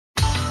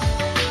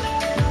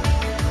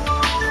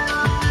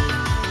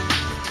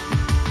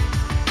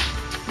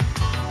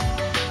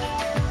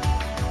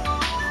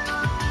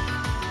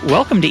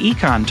Welcome to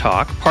Econ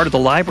Talk, part of the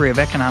Library of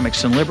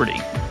Economics and Liberty.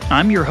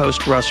 I'm your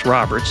host, Russ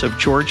Roberts of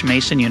George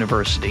Mason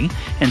University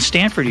and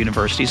Stanford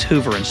University's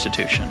Hoover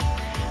Institution.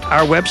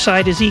 Our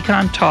website is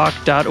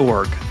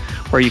econtalk.org,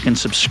 where you can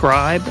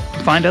subscribe,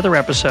 find other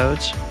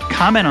episodes,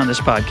 comment on this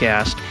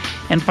podcast,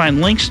 and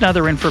find links and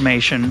other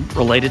information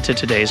related to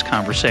today's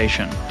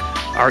conversation.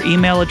 Our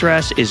email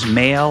address is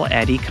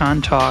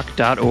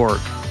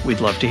mail@econtalk.org.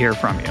 We'd love to hear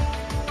from you.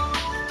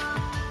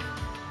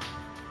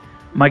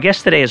 My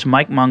guest today is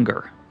Mike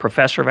Munger,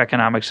 Professor of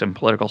Economics and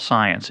Political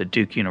Science at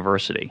Duke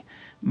University.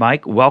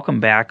 Mike, welcome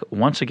back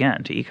once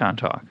again to Econ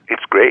Talk.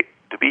 It's great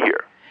to be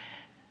here.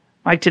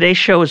 Mike, today's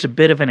show is a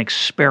bit of an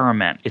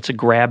experiment. It's a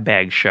grab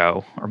bag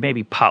show, or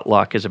maybe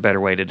potluck is a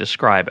better way to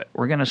describe it.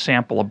 We're going to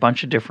sample a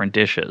bunch of different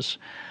dishes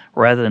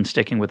rather than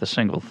sticking with a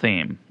single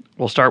theme.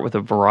 We'll start with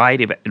a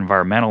variety of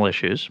environmental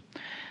issues.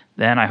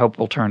 Then I hope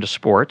we'll turn to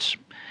sports.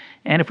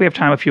 And if we have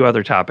time, a few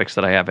other topics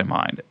that I have in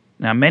mind.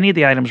 Now, many of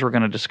the items we're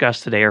going to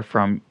discuss today are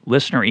from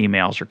listener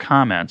emails or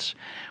comments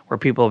where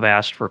people have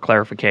asked for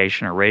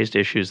clarification or raised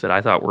issues that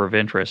I thought were of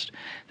interest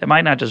that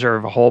might not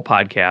deserve a whole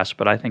podcast,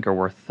 but I think are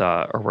worth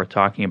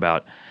talking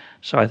about.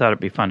 So I thought it'd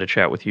be fun to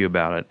chat with you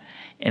about it.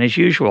 And as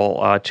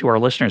usual, to our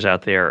listeners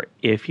out there,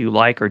 if you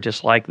like or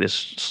dislike this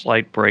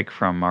slight break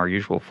from our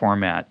usual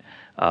format,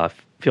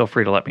 feel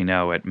free to let me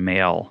know at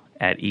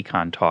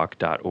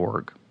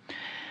mail@econtalk.org.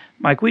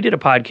 Mike, we did a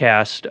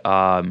podcast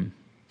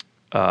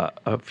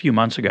a few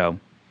months ago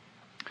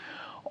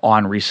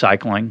on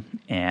recycling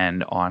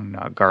and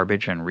on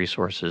garbage and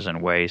resources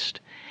and waste,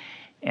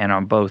 and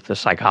on both the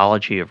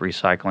psychology of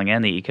recycling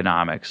and the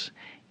economics.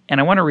 And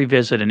I want to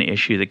revisit an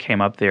issue that came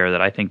up there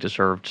that I think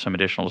deserved some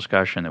additional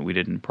discussion that we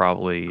didn't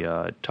probably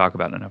talk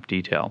about in enough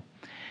detail.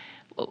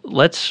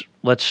 Let's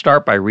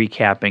start by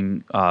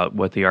recapping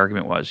what the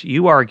argument was.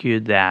 You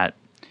argued that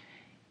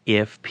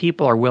if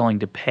people are willing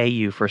to pay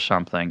you for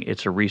something,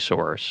 it's a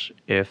resource.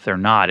 If they're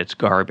not, it's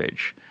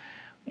garbage.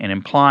 And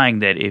implying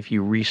that if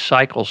you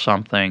recycle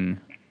something,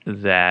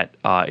 that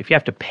if you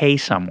have to pay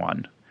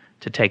someone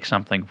to take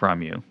something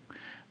from you,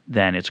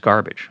 then it's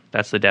garbage.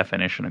 That's the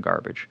definition of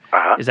garbage.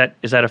 Uh-huh. Is that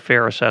a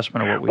fair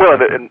assessment of what we? Well,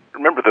 and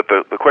remember that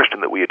the question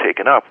that we had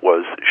taken up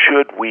was,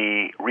 should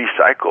we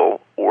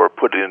recycle or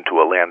put it into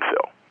a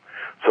landfill?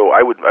 So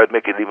I'd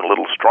make it even a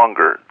little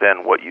stronger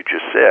than what you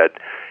just said.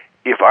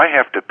 If I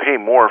have to pay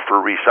more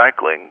for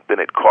recycling than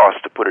it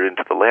costs to put it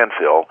into the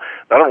landfill,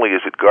 not only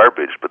is it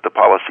garbage, but the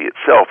policy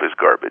itself is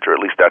garbage, or at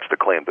least that's the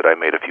claim that I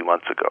made a few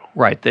months ago.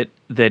 Right, that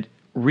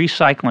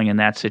recycling in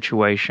that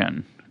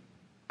situation,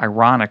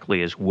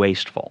 ironically, is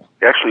wasteful.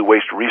 You actually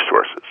waste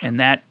resources. And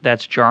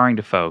that's jarring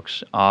to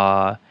folks.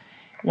 One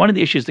of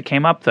the issues that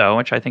came up, though,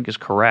 which I think is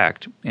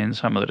correct in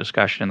some of the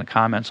discussion in the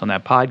comments on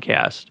that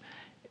podcast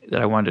that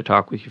I wanted to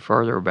talk with you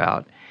further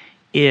about,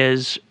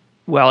 is,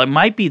 well, it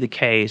might be the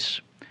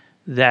case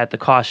that the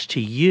cost to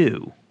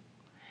you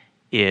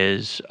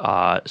is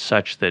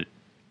such that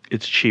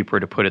it's cheaper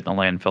to put it in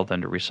the landfill than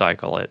to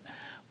recycle it.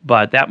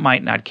 But that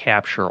might not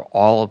capture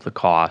all of the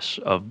costs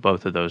of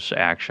both of those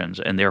actions,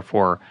 and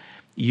therefore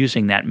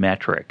using that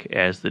metric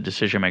as the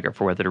decision maker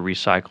for whether to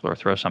recycle or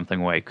throw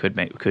something away could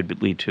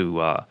lead to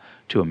a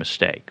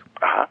mistake.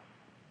 Uh-huh.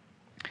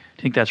 Do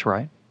you think that's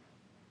right?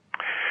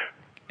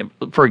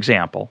 For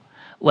example,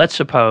 let's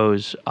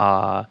suppose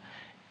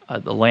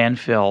the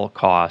landfill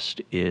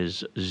cost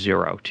is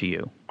zero to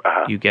you.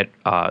 Uh-huh. You get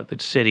the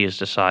city has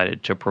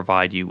decided to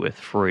provide you with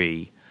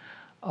free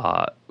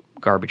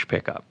garbage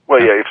pickup. Well,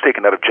 yeah, it's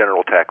taken out of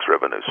general tax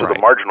revenue, so right.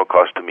 The marginal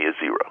cost to me is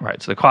zero.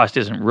 Right. So the cost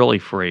isn't really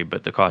free,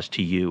 but the cost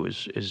to you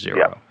is zero.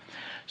 Yeah.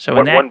 So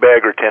one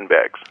bag or 10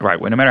 bags. Right.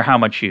 Well, no matter how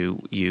much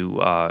you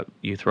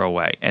throw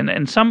away, and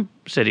in some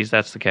cities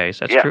that's the case.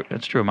 That's true.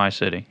 That's true of my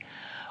city.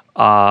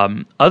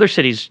 Other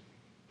cities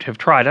have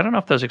tried. I don't know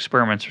if those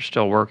experiments are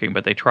still working,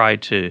 but they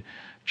tried to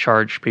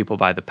charge people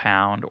by the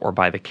pound or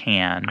by the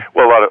can.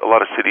 Well, a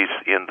lot of cities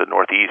in the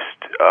Northeast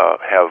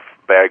have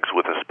bags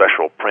with a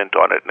special print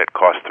on it, and it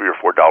costs $3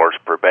 or $4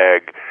 per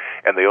bag,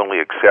 and they only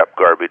accept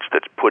garbage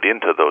that's put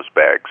into those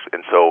bags.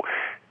 And so,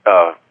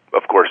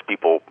 of course,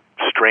 people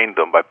strain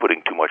them by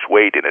putting too much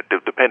weight in it,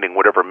 depending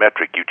whatever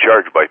metric you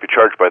charge by. If you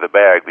charge by the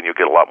bag, then you'll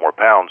get a lot more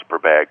pounds per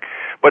bag.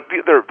 But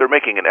they're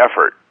making an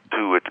effort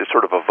to it's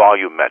sort of a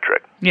volume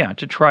metric. Yeah,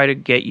 to try to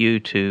get you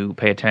to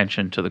pay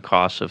attention to the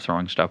costs of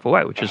throwing stuff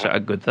away, which is a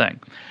good thing.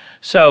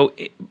 So,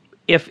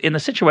 if in the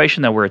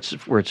situation though where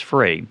it's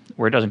free,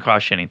 where it doesn't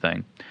cost you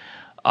anything,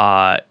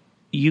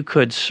 you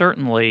could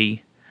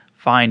certainly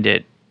find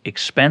it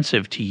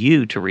expensive to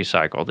you to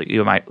recycle. That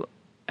you might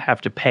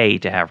have to pay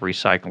to have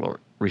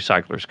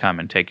recyclers come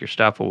and take your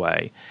stuff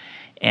away,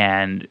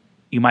 and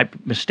you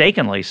might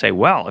mistakenly say,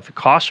 well, if it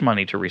costs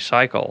money to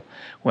recycle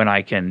when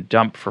I can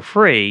dump for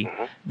free,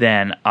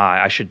 then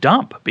I should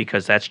dump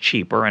because that's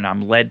cheaper, and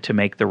I'm led to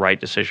make the right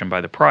decision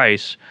by the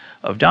price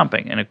of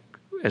dumping. And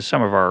as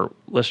some of our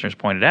listeners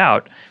pointed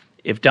out,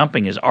 if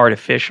dumping is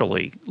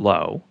artificially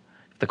low,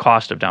 if the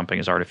cost of dumping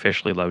is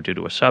artificially low due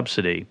to a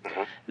subsidy,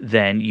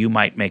 then you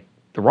might make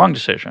the wrong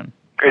decision.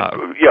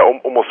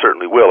 Almost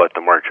certainly will at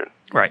the margin.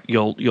 Right.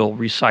 You'll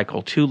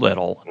recycle too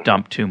little,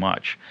 dump too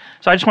much.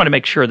 So I just want to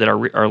make sure that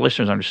our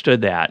listeners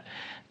understood that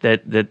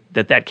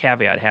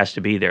caveat has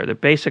to be there.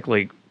 That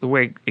basically the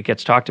way it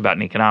gets talked about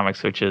in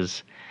economics, which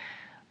is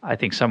I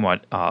think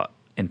somewhat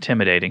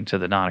intimidating to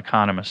the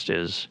non-economist,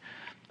 is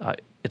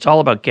it's all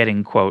about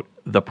getting, quote,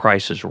 the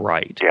prices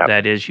right. Yeah.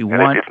 That is,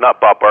 it's not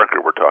Bob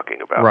Barker we're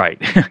talking about.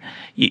 Right.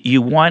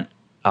 you want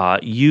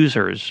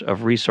users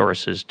of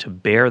resources to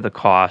bear the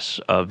costs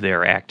of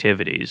their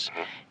activities,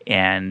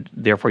 and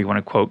therefore you want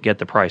to, quote, get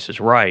the prices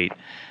right.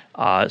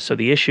 So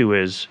the issue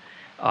is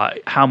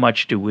how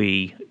much do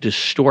we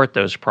distort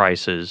those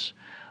prices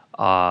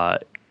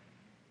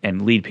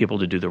and lead people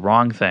to do the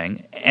wrong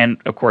thing? And,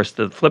 of course,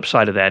 the flip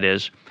side of that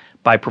is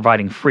by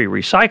providing free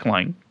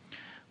recycling,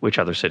 which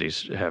other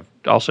cities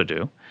also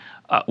do,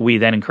 we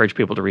then encourage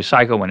people to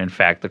recycle when, in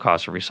fact, the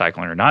costs of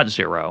recycling are not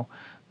zero.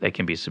 They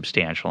can be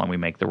substantial, and we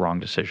make the wrong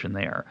decision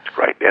there.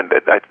 Right, and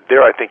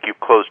there I think you've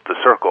closed the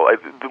circle.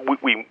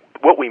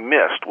 What we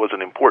missed was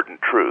an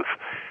important truth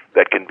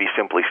that can be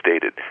simply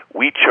stated.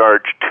 We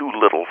charge too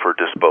little for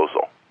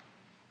disposal.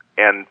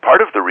 And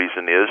part of the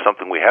reason is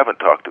something we haven't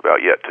talked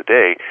about yet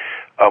today.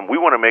 We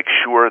want to make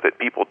sure that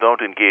people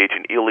don't engage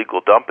in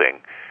illegal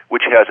dumping,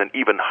 which has an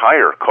even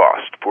higher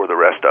cost for the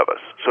rest of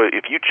us. So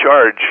if you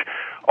charge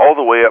all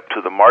the way up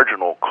to the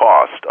marginal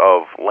cost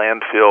of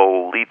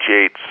landfill,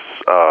 leachates,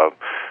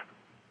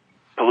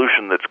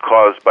 pollution that's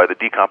caused by the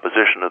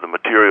decomposition of the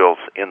materials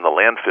in the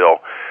landfill,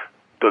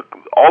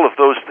 all of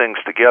those things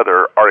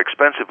together are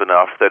expensive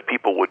enough that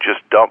people would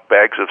just dump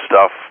bags of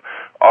stuff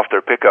off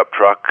their pickup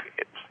truck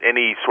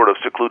any sort of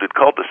secluded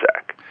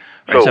cul-de-sac.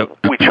 So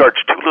we charge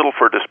too little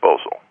for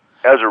disposal.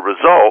 As a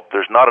result,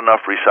 there's not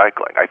enough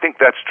recycling. I think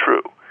that's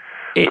true.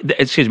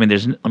 Excuse me.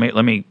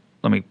 Let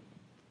me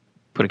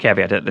put a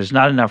caveat to that. There's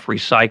not enough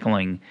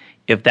recycling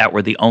if that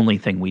were the only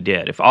thing we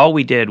did. If all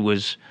we did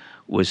was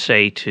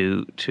say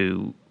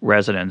to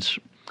residents,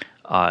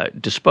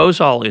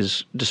 disposal in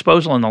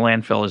the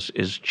landfill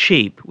is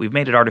cheap. We've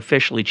made it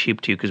artificially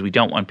cheap to you because we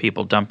don't want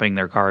people dumping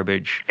their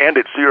garbage. And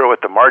it's zero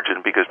at the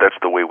margin because that's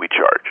the way we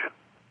charge.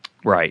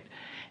 Right.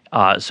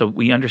 So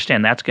we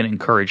understand that's going to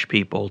encourage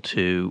people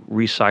to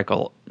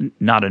recycle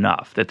not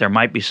enough, that there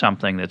might be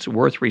something that's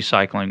worth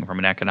recycling from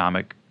an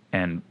economic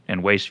and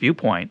waste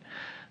viewpoint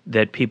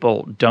that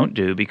people don't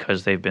do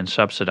because they've been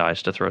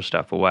subsidized to throw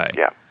stuff away.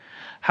 Yeah.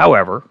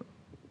 However,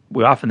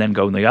 we often then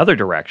go in the other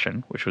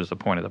direction, which was the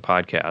point of the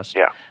podcast.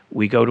 Yeah.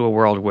 We go to a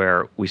world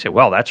where we say,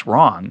 well, that's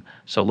wrong,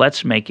 so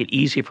let's make it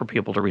easy for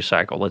people to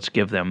recycle. Let's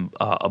give them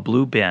a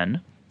blue bin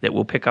that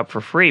we'll pick up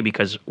for free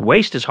because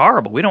waste is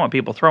horrible. We don't want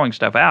people throwing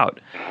stuff out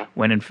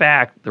when, in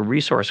fact, the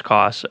resource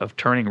costs of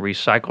turning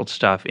recycled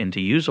stuff into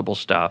usable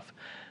stuff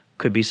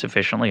could be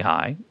sufficiently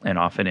high, and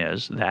often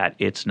is, that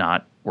it's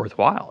not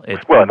worthwhile.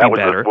 It's well, and that be was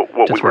better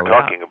what we were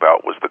talking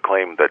about was the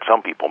claim that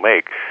some people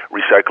make: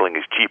 recycling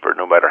is cheaper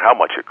no matter how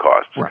much it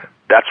costs. Right.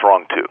 That's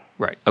wrong too.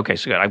 Right. Okay.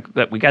 So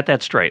good. We got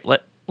that straight.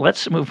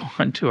 Let's move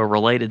on to a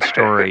related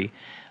story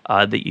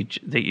that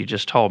you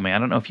just told me. I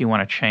don't know if you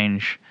want to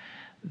change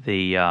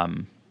the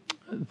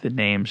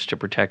names to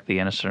protect the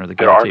innocent or the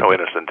guilty. There are no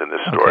innocent in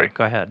this story. Okay.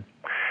 Go ahead.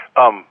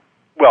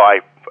 Well, I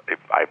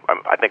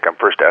think I'm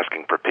first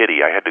asking for pity.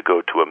 I had to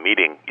go to a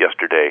meeting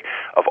yesterday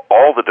of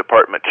all the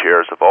department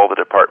chairs of all the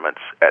departments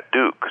at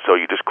Duke. So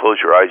you just close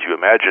your eyes, you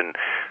imagine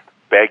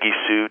baggy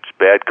suits,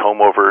 bad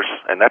comb-overs,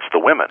 and that's the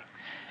women.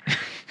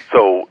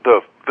 So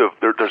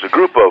there's a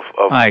group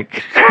of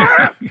Mike.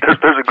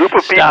 there's a group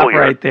of people Stop here.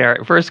 right there.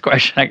 First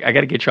question, I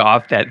got to get you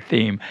off that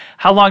theme.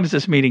 How long does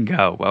this meeting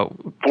go? Well,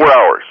 4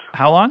 hours.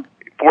 How long?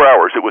 4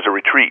 hours. It was a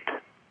retreat.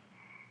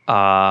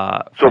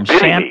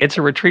 It's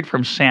a retreat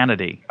from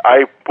sanity.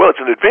 It's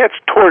an advance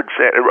towards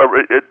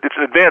it's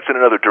an advance in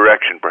another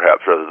direction,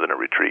 perhaps, rather than a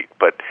retreat.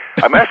 But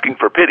I'm asking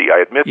for pity. I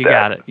admit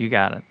that. You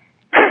got it.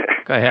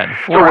 Go ahead.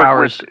 4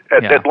 hours.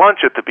 At lunch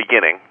at the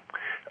beginning,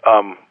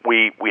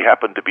 we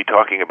happened to be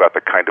talking about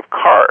the kind of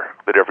car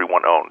that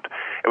everyone owned,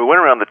 and we went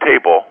around the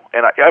table.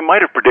 And I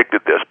might have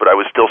predicted this, but I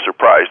was still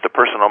surprised. The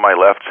person on my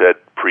left said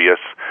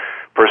Prius.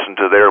 Person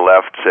to their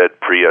left said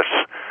Prius.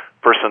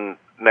 Person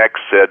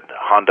next said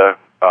Honda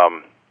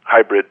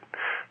hybrid.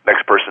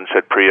 Next person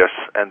said Prius.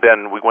 And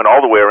then we went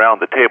all the way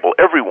around the table.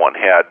 Everyone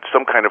had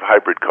some kind of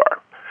hybrid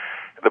car.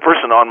 The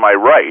person on my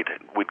right,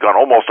 we'd gone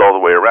almost all the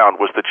way around,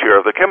 was the chair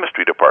of the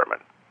chemistry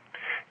department.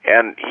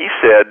 And he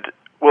said,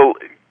 well,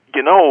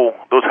 you know,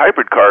 those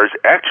hybrid cars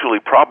actually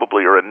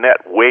probably are a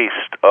net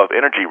waste of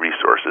energy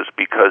resources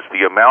because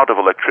the amount of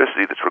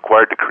electricity that's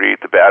required to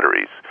create the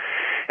batteries,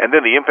 and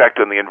then the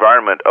impact on the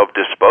environment of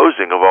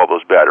disposing of all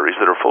those batteries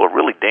that are full of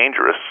really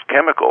dangerous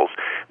chemicals,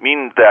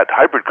 mean that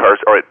hybrid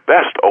cars are at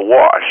best a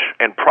wash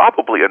and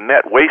probably a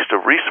net waste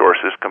of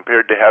resources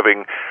compared to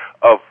having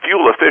a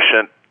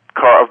fuel-efficient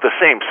car of the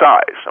same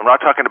size. I'm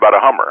not talking about a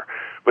Hummer,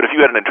 but if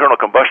you had an internal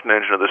combustion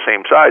engine of the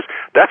same size,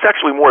 that's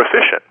actually more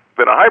efficient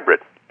than a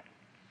hybrid.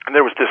 And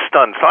there was this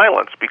stunned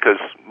silence because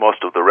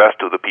most of the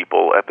rest of the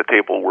people at the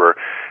table were,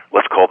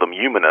 let's call them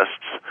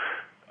humanists,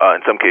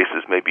 in some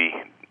cases maybe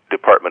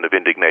Department of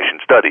Indignation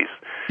Studies.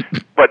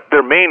 But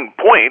their main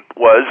point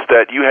was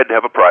that you had to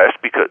have a Prius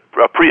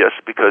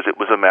because it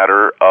was a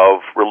matter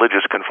of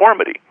religious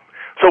conformity.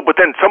 So, but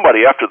then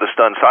somebody, after the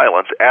stunned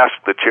silence,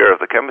 asked the chair of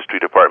the chemistry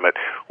department,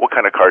 "What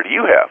kind of car do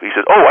you have?" He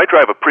said, "Oh, I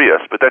drive a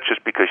Prius, but that's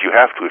just because you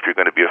have to if you're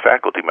going to be a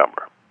faculty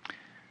member."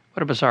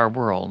 What a bizarre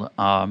world.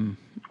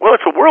 Well,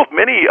 it's a world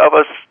many of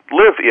us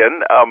live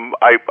in.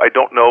 I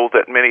don't know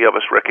that many of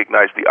us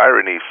recognize the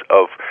ironies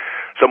of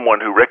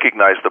someone who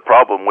recognized the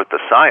problem with the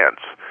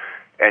science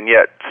and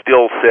yet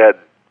still said,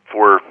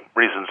 for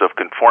reasons of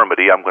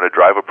conformity, I'm going to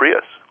drive a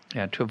Prius.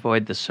 Yeah, to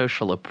avoid the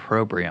social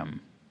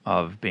opprobrium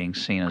of being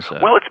seen as a...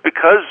 Well, it's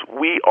because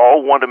we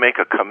all want to make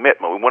a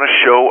commitment. We want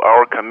to show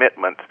our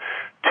commitment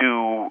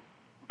to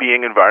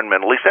being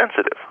environmentally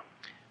sensitive.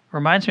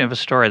 Reminds me of a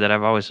story that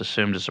I've always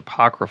assumed is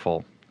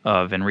apocryphal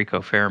of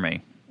Enrico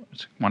Fermi.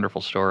 It's a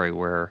wonderful story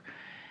where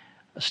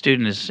a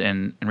student is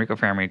in Enrico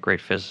Fermi, a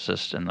great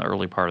physicist in the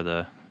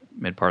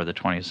mid part of the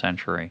 20th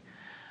century.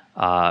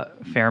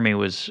 Fermi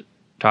was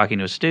talking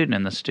to a student,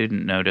 and the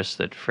student noticed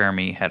that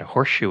Fermi had a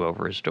horseshoe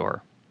over his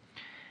door.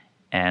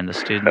 And the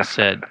student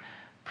said,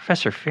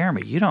 "Professor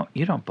Fermi, you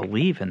don't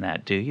believe in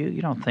that, do you?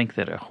 You don't think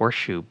that a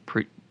horseshoe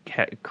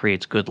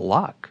creates good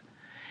luck?"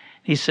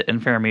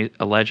 And Fermi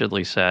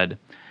allegedly said,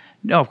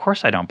 "No, of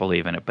course I don't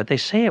believe in it, but they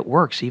say it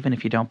works even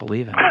if you don't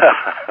believe in it."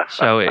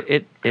 So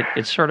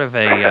it's sort of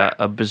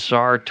a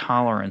bizarre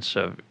tolerance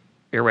of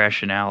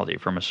irrationality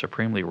from a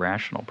supremely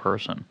rational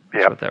person.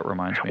 That's what that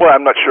reminds me of. Well,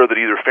 I'm not sure that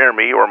either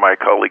Fermi or my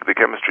colleague, the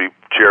chemistry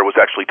chair, was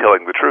actually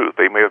telling the truth.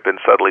 They may have been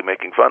subtly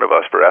making fun of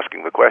us for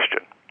asking the question.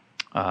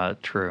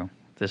 True.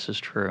 This is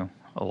true,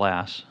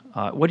 alas.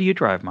 What do you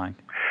drive, Mike?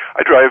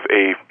 I drive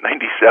a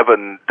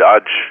 97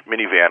 Dodge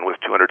minivan with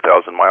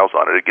 200,000 miles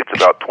on it. It gets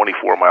about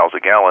 24 miles a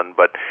gallon,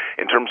 but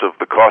in terms of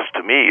the cost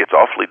to me, it's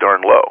awfully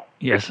darn low.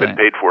 Yes, it's been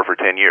paid for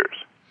 10 years.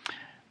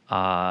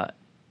 And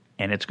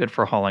it's good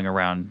for hauling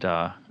around...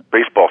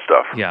 baseball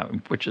stuff. Yeah,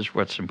 which is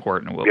what's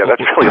important. That's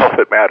really all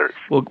that matters.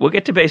 We'll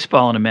get to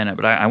baseball in a minute,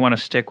 but I want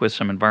to stick with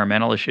some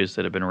environmental issues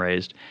that have been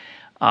raised.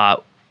 I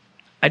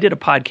did a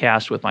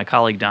podcast with my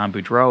colleague Don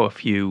Boudreau a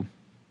few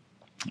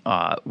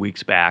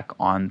weeks back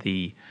on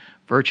the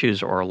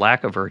virtues or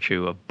lack of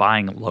virtue of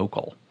buying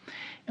local.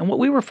 And what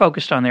we were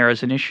focused on there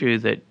is an issue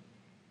that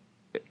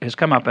has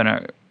come up in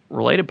a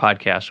related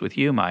podcast with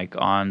you, Mike,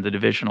 on the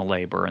division of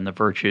labor and the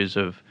virtues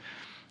of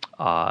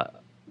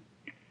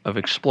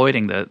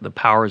exploiting the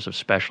powers of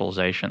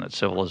specialization that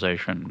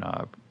civilization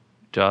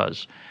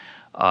does.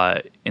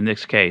 In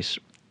this case,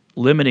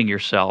 limiting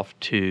yourself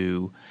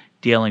to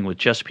dealing with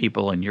just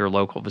people in your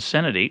local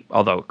vicinity,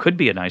 although it could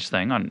be a nice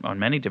thing on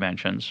many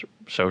dimensions,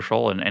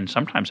 social and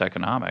sometimes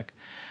economic,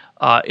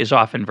 is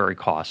often very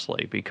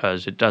costly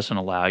because it doesn't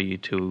allow you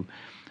to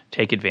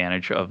take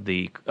advantage of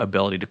the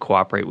ability to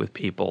cooperate with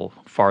people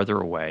farther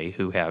away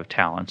who have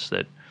talents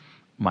that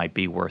might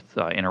be worth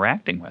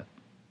interacting with.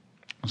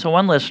 So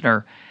one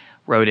listener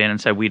wrote in and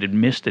said we'd had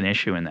missed an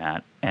issue in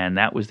that, and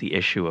that was the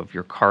issue of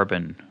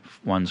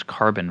one's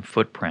carbon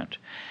footprint,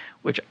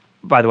 which,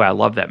 by the way, I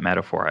love that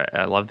metaphor.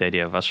 I love the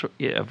idea of us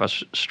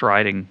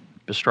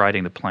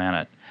bestriding the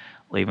planet,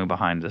 leaving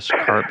behind this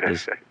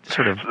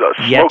sort of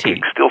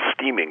smoking, still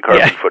steaming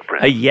carbon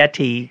footprint. A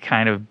Yeti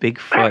kind of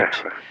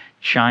Bigfoot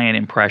giant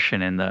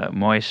impression in the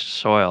moist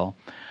soil.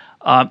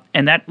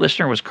 And that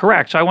listener was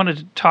correct. So I wanted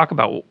to talk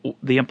about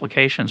the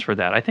implications for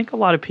that. I think a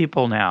lot of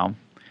people now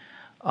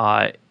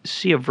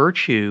see a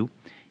virtue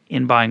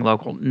in buying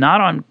local, not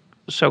on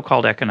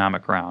so-called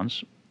economic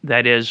grounds.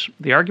 That is,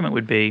 the argument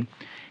would be,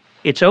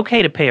 it's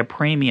okay to pay a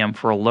premium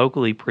for a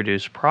locally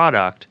produced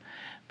product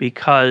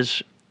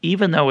because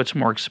even though it's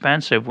more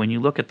expensive, when you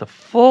look at the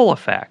full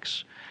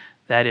effects,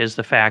 that is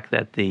the fact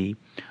that the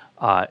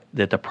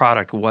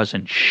product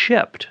wasn't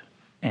shipped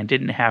and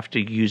didn't have to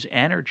use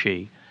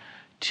energy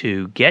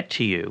to get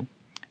to you,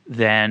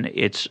 then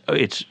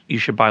you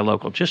should buy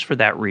local just for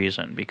that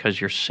reason,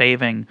 because you're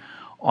saving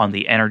on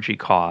the energy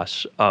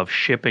costs of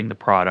shipping the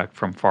product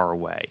from far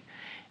away.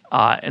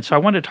 And so I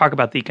wanted to talk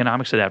about the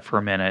economics of that for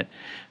a minute,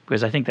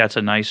 because I think that's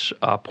a nice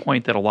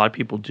point that a lot of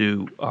people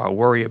do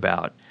worry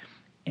about.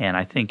 And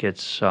I think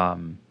it's I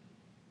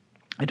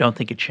don't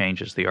think it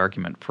changes the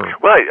argument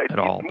at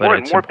all. But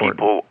it's more important.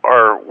 People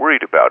are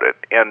worried about it.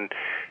 And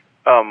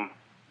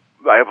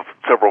I have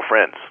several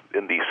friends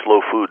in the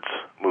slow foods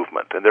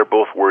movement, and they're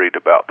both worried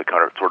about the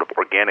kind of sort of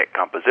organic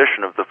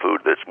composition of the food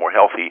that's more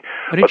healthy.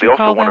 What did you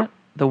call that?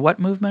 The what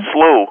movement?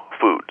 Slow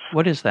foods.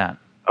 What is that?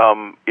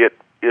 It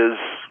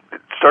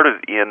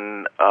started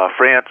in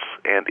France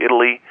and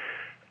Italy,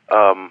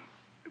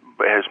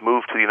 has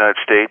moved to the United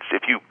States.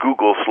 If you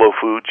Google slow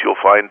foods, you'll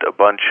find a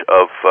bunch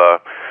of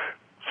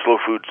slow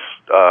foods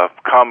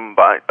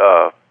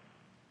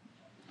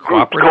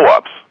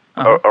co-ops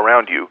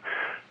around you.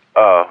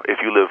 If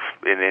you live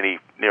in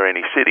near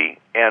any city,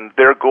 and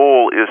their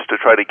goal is to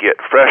try to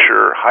get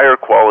fresher, higher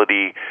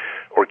quality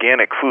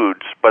organic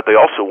foods, but they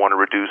also want to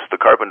reduce the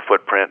carbon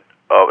footprint.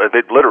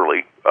 They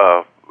literally,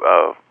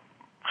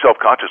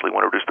 self-consciously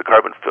want to reduce the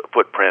carbon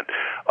footprint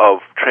of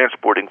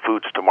transporting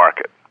foods to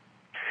market.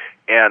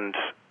 And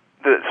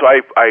so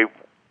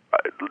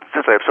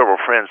since I have several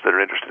friends that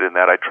are interested in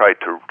that, I tried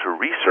to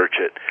research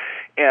it.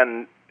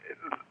 And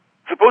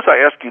suppose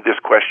I ask you this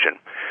question.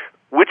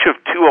 Which of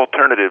two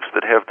alternatives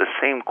that have the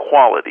same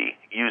quality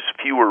use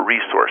fewer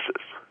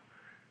resources?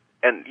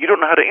 And you don't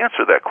know how to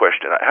answer that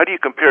question. How do you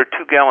compare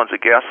 2 gallons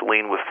of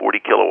gasoline with 40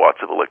 kilowatts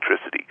of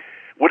electricity?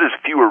 What does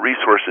fewer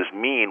resources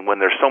mean when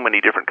there's so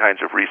many different kinds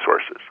of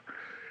resources?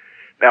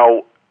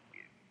 Now,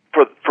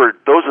 for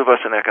those of us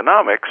in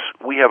economics,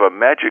 we have a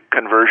magic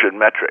conversion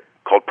metric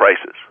called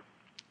prices.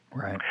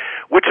 Right.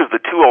 Which of the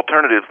two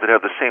alternatives that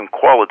have the same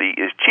quality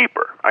is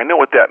cheaper? I know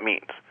what that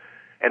means.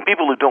 And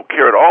people who don't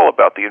care at all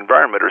about the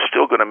environment are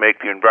still going to make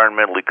the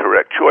environmentally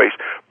correct choice,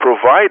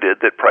 provided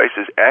that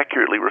prices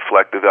accurately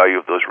reflect the value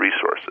of those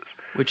resources.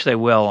 Which they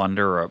will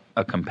under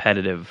a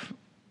competitive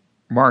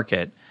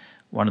market.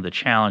 One of the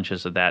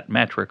challenges of that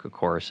metric, of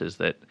course, is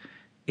that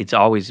it's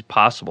always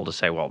possible to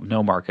say, well,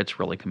 no market's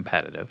really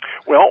competitive.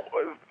 Well,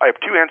 I have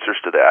two answers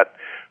to that.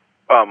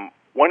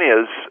 One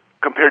is,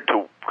 compared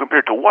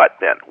to what,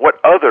 then? What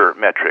other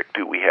metric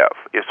do we have?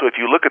 So if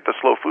you look at the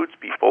slow foods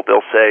people,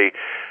 they'll say,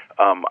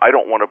 I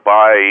don't want to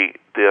buy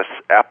this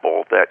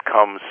apple that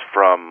comes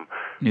from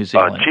New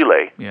Zealand.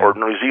 Chile or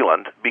New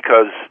Zealand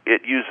because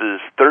it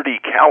uses 30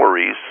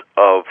 calories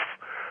of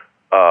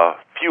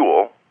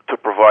fuel to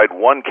provide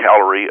 1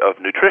 calorie of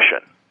nutrition,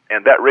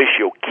 and that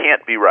ratio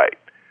can't be right.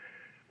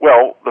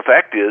 Well, the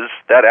fact is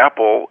that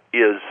apple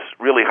is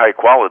really high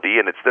quality,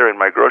 and it's there in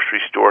my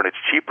grocery store, and it's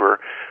cheaper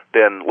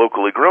than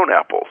locally grown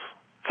apples.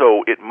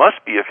 So it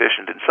must be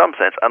efficient in some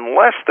sense,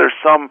 unless there's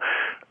some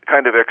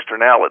kind of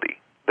externality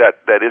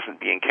that isn't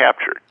being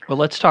captured. Well,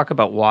 let's talk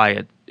about why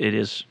it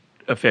is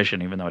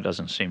efficient, even though it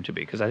doesn't seem to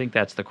be, because I think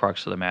that's the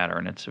crux of the matter,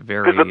 and it's a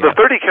very... The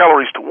 30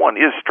 calories to 1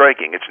 is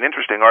striking. It's an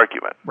interesting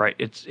argument. Right.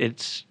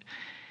 It's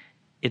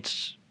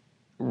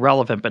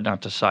relevant but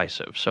not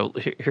decisive. So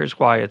here's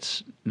why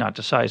it's not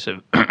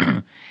decisive.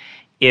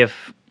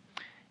 If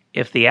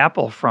the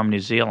apple from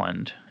New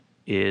Zealand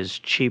is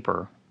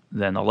cheaper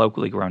than the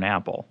locally grown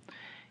apple,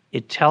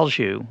 it tells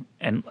you,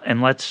 and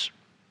let's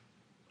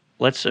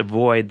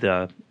avoid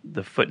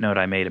the footnote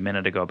I made a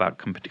minute ago about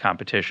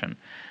competition.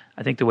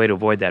 I think the way to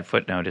avoid that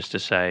footnote is to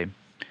say,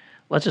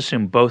 let's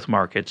assume both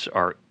markets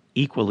are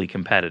equally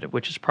competitive,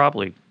 which is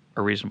probably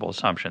a reasonable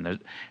assumption.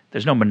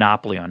 There's no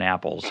monopoly on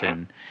apples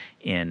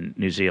in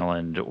New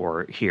Zealand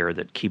or here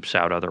that keeps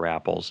out other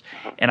apples,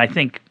 and I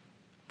think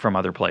from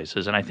other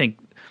places. And I think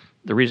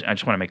the reason, I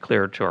just want to make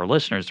clear to our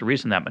listeners, the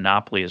reason that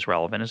monopoly is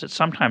relevant is that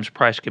sometimes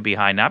price could be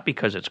high, not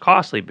because it's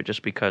costly, but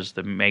just because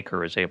the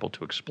maker is able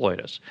to exploit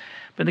us.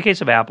 But in the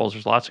case of apples,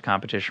 there's lots of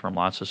competition from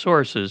lots of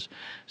sources.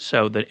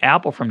 So the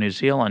apple from New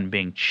Zealand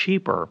being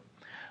cheaper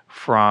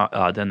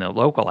than the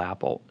local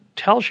apple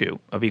tells you,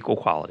 of equal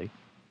quality,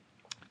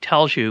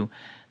 tells you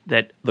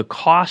that the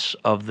cost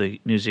of the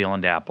New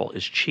Zealand apple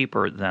is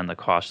cheaper than the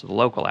cost of the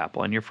local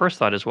apple. And your first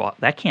thought is, well,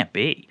 that can't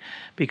be,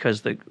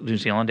 because the New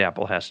Zealand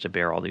apple has to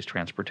bear all these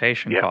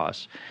transportation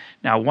costs.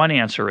 Now, one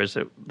answer is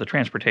that the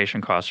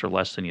transportation costs are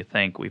less than you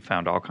think. We've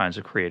found all kinds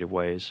of creative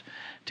ways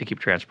to keep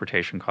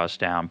transportation costs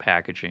down,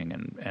 packaging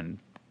and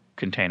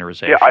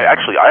containerization. Yeah,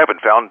 I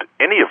haven't found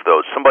any of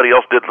those. Somebody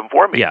else did them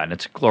for me. Yeah, and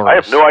it's glorious. I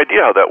have no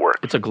idea how that works.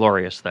 It's a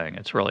glorious thing.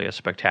 It's really a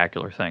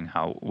spectacular thing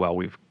how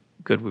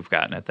good we've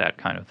gotten at that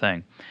kind of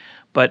thing.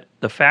 But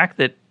the fact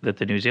that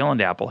the New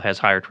Zealand apple has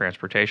higher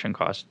transportation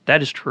costs,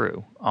 that is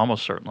true,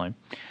 almost certainly.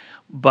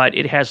 But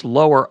it has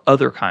lower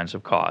other kinds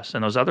of costs.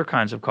 And those other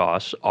kinds of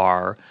costs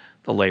are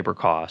the labor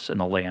costs and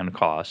the land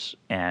costs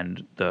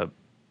and the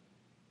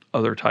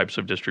other types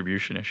of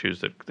distribution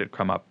issues that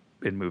come up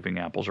in moving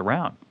apples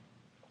around.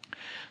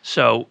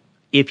 So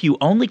if you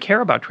only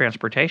care about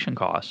transportation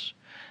costs,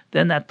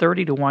 then that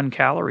 30 to 1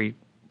 calorie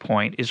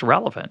point is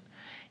relevant.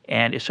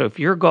 And so if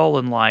your goal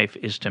in life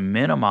is to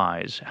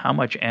minimize how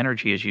much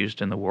energy is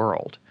used in the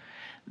world,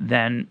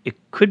 then it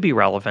could be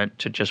relevant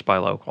to just buy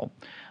local.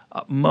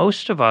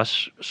 Most of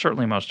us,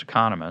 certainly most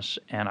economists,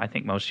 and I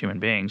think most human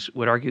beings,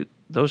 would argue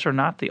those are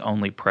not the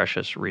only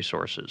precious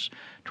resources.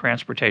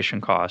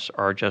 Transportation costs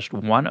are just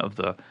one of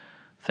the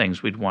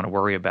things we'd want to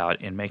worry about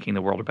in making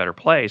the world a better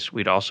place.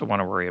 We'd also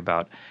want to worry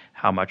about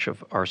how much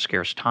of our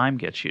scarce time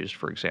gets used,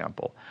 for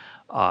example.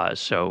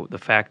 So the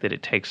fact that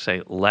it takes,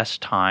 say, less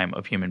time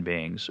of human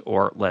beings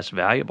or less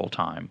valuable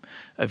time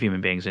of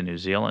human beings in New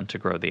Zealand to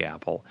grow the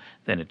apple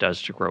than it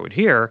does to grow it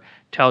here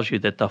tells you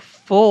that the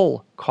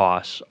full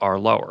costs are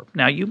lower.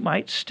 Now, you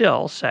might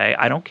still say,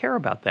 I don't care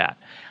about that.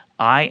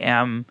 I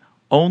am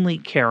willing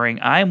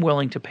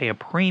to pay a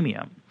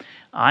premium.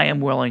 I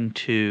am willing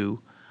to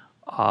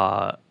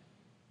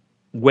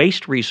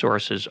waste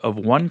resources of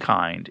one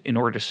kind in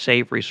order to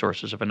save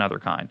resources of another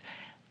kind.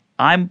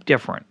 I'm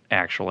different,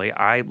 actually.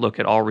 I look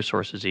at all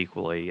resources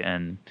equally,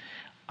 and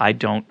I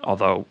don't,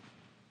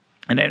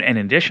 and in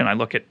addition, I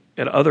look at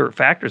other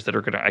factors that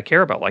I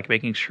care about, like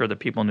making sure that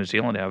people in New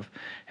Zealand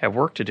have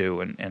work to do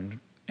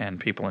and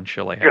people in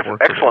Chile have work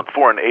to do. Excellent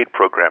foreign aid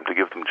program to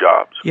give them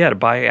jobs. Yeah, to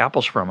buy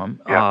apples from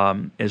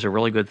them is a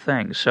really good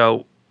thing.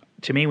 So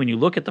to me, when you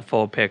look at the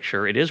full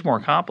picture, it is more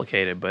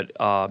complicated. But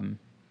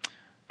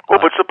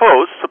but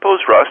suppose,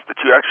 Russ, that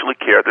you actually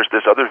care. There's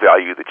this other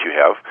value that you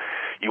have.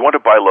 You want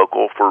to buy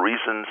local for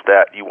reasons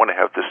that you want to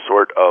have this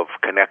sort of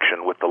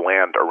connection with the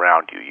land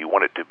around you. You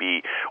want it to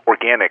be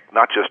organic,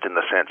 not just in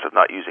the sense of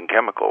not using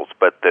chemicals,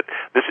 but that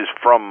this is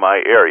from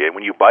my area.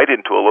 When you bite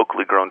into a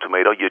locally grown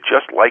tomato, you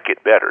just like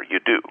it better. You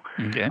do.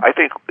 Okay. I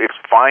think it's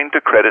fine to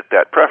credit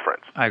that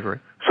preference. I agree.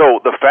 So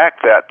the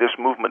fact that this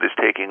movement is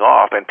taking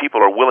off and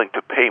people are willing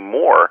to pay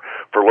more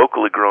for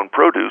locally grown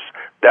produce,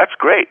 that's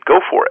great.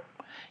 Go for it.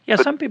 Yeah,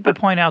 some people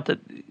point out that,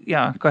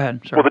 go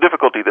ahead. Sorry. Well, the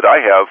difficulty that I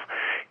have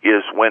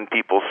is when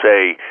people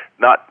say,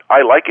 not,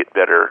 I like it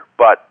better,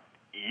 but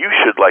you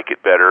should like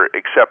it better,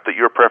 except that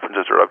your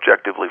preferences are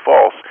objectively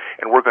false,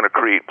 and we're going to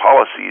create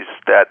policies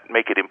that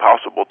make it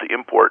impossible to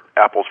import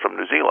apples from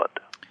New Zealand.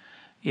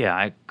 Yeah,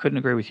 I couldn't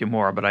agree with you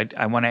more, but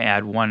I want to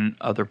add one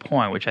other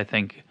point, which I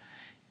think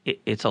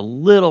it's a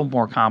little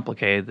more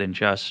complicated than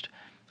just,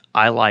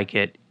 I like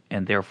it,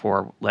 and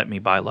therefore let me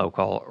buy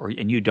local,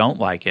 and you don't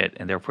like it,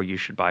 and therefore you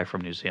should buy from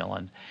New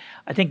Zealand.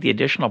 I think the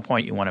additional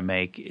point you want to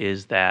make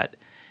is that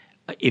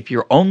if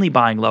you're only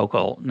buying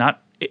local,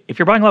 if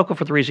you're buying local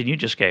for the reason you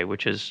just gave,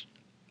 which is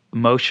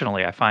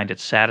emotionally, I find it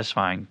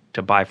satisfying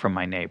to buy from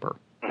my neighbor.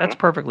 That's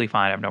perfectly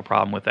fine. I have no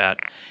problem with that.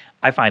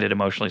 I find it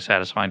emotionally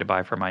satisfying to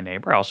buy from my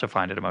neighbor. I also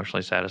find it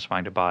emotionally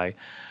satisfying to buy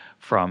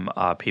from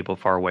people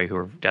far away who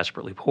are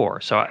desperately poor.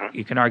 So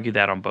you can argue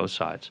that on both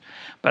sides.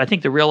 But I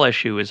think the real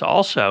issue is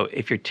also,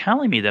 if you're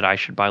telling me that I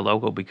should buy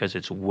local because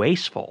it's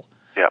wasteful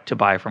to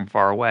buy from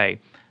far away,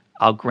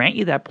 I'll grant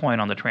you that point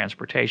on the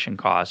transportation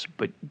costs,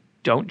 but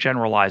don't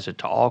generalize it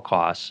to all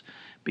costs,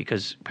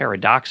 because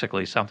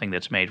paradoxically, something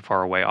that's made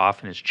far away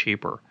often is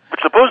cheaper. But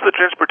suppose the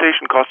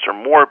transportation costs are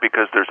more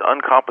because there's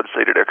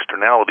uncompensated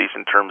externalities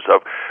in terms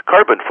of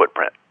carbon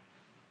footprint.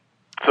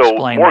 So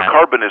Explain more that.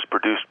 carbon is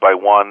produced by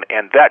one,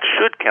 and that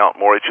should count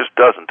more. It just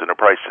doesn't in a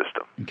price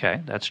system.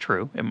 Okay, that's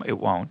true. It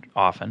won't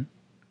often.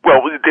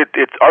 Well,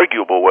 it's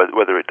arguable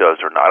whether it does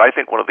or not. I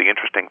think one of the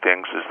interesting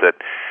things is that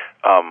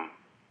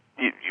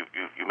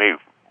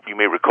you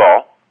may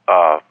recall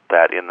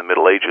that in the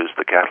Middle Ages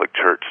the Catholic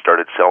Church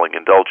started selling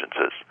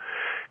indulgences,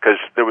 because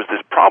there was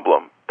this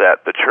problem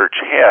that the Church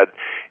had.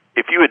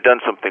 If you had done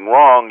something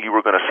wrong, you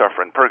were going to suffer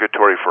in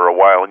purgatory for a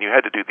while, and you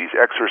had to do these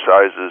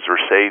exercises or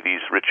say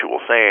these ritual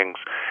sayings.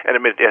 And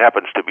it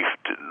happens to be,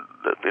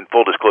 in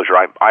full disclosure,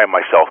 I am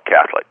myself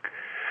Catholic.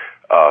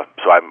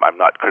 So I'm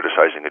not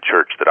criticizing a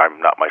church that I'm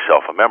not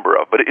myself a member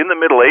of. But in the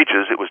Middle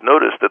Ages, it was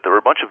noticed that there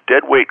were a bunch of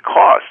deadweight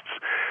costs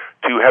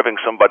to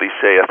having somebody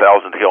say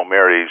 1,000 Hail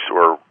Marys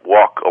or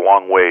walk a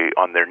long way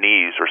on their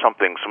knees or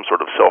something, some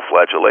sort of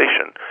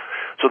self-flagellation.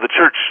 So the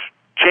church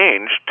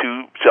changed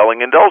to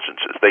selling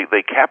indulgences.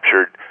 They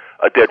captured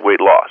a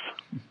deadweight loss.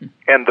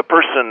 And the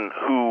person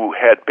who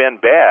had been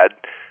bad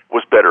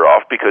was better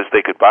off because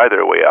they could buy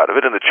their way out of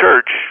it, and the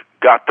church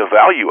got the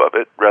value of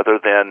it rather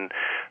than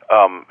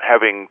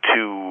having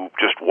to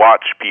just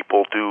watch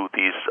people do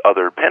these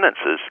other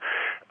penances.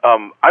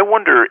 I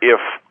wonder if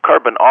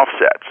carbon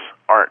offsets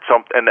aren't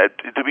something, and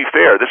to be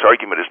fair, this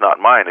argument is not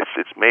mine,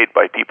 it's made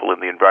by people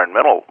in the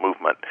environmental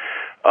movement.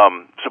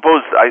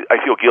 Suppose I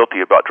feel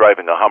guilty about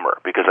driving a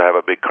Hummer because I have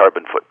a big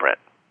carbon footprint.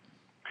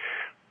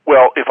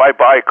 Well, if I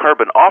buy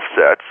carbon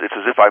offsets, it's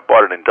as if I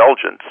bought an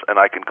indulgence and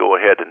I can go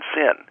ahead and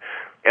sin.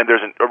 And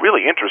there's a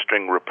really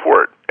interesting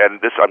report, and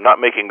I'm not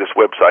making this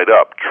website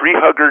up,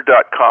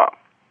 treehugger.com.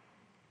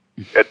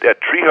 At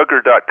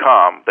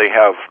treehugger.com, they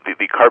have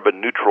the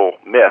carbon neutral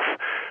myth,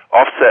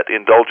 offset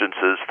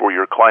indulgences for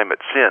your climate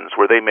sins,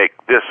 where they make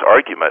this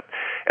argument.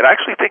 And I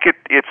actually think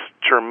it's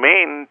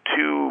germane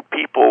to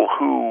people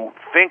who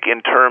think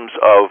in terms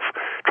of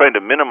trying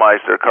to minimize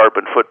their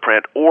carbon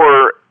footprint,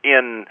 or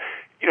in,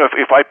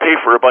 if I pay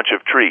for a bunch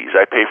of trees,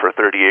 I pay for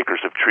 30 acres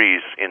of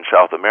trees in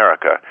South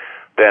America,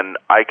 then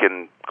I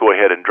can go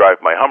ahead and drive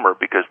my Hummer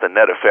because the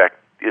net effect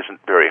isn't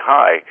very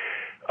high.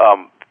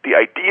 The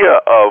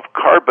idea of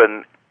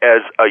carbon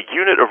as a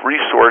unit of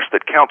resource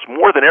that counts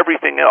more than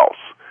everything else,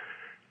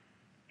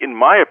 in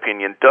my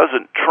opinion,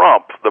 doesn't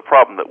trump the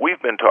problem that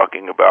we've been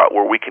talking about,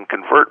 where we can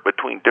convert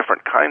between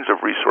different kinds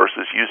of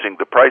resources using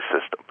the price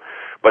system.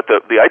 But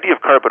the idea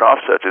of carbon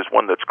offsets is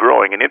one that's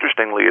growing, and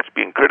interestingly, it's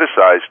being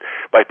criticized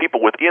by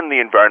people within the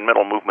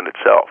environmental movement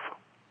itself.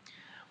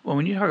 Well,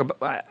 when you talk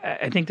about,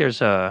 I think there's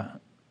a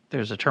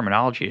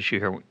terminology issue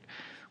here.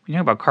 When you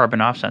talk about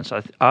carbon offsets,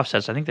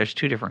 I think there's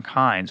two different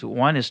kinds.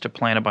 One is to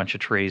plant a bunch of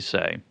trees,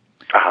 say.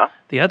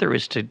 The other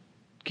is to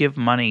give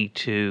money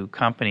to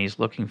companies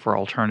looking for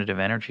alternative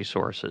energy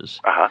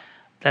sources.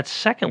 That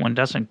second one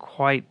doesn't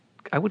quite,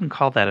 I wouldn't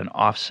call that an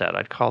offset.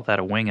 I'd call that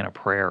a wing and a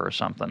prayer or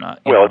something.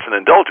 Well, it's an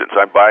indulgence.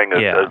 I'm buying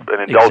an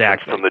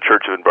indulgence from the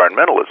Church of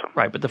Environmentalism.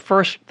 Right, but the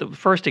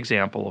first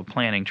example of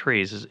planting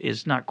trees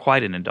is not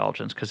quite an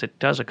indulgence, because it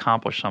does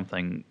accomplish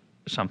something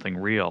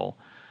real.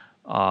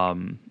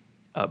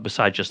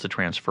 Besides just the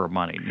transfer of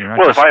money.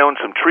 If I own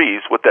some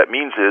trees, what that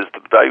means is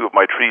the value of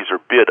my trees are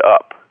bid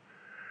up.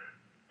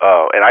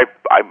 And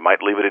I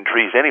might leave it in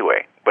trees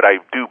anyway. but I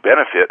do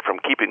benefit from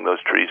keeping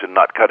those trees and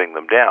not cutting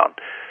them down.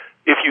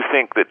 If you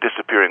think that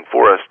disappearing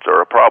forests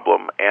are a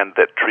problem and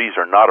that trees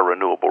are not a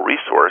renewable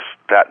resource,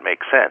 that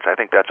makes sense. I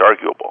think that's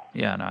arguable.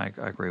 Yeah, no, I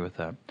agree with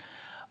that.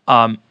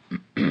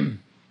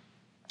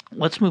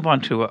 Let's move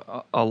on to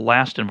a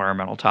last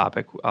environmental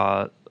topic,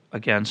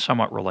 again,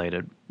 somewhat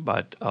related,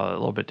 but a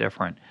little bit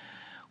different,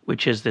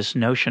 which is this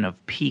notion of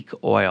peak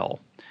oil.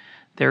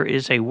 There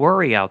is a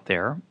worry out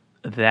there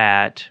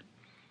that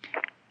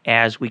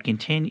as we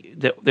continue,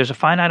 there's a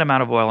finite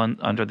amount of oil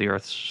under the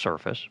Earth's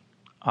surface.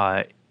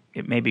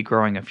 It may be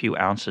growing a few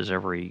ounces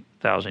every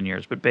 1,000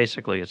 years, but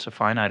basically it's a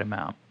finite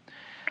amount.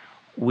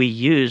 We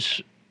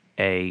use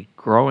a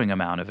growing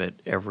amount of it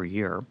every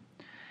year,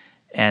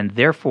 and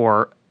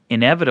therefore,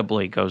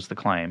 inevitably goes the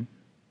claim,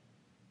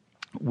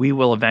 we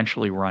will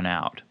eventually run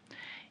out.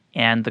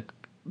 And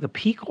the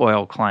peak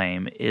oil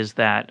claim is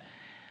that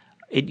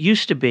it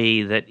used to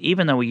be that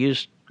even though we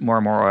used more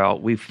and more oil,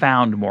 we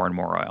found more and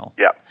more oil.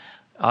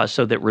 Yeah.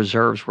 So that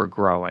reserves were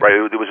growing. Right.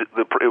 It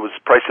was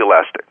price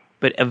elastic.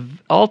 But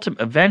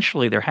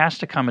eventually there has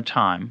to come a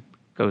time,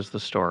 goes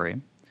the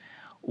story,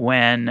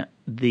 when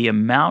the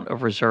amount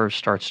of reserves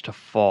starts to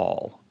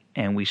fall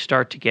and we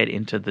start to get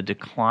into the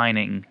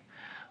declining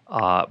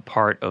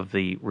part of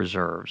the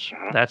reserves.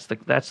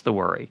 Mm-hmm. That's the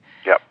worry.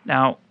 Yep.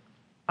 Now,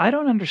 I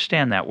don't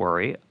understand that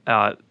worry.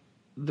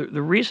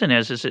 The reason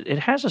is it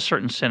has a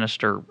certain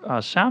sinister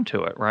sound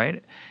to it,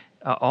 right?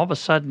 All of a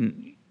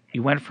sudden,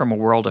 you went from a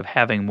world of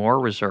having more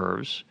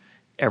reserves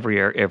every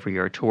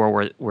year to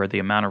where the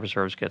amount of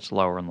reserves gets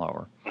lower and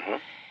lower. Mm-hmm.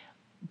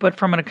 But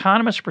from an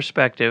economist's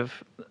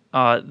perspective,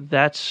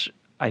 that's,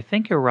 I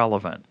think,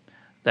 irrelevant,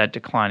 that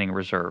declining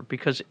reserve,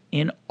 because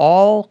in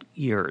all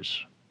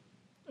years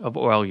of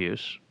oil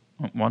use,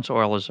 once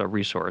oil is a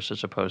resource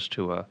as opposed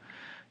to a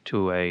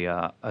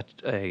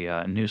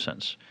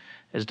nuisance,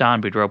 as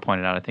Don Boudreau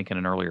pointed out, I think in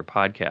an earlier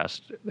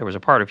podcast, there was a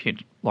part of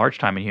large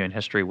time in human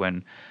history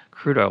when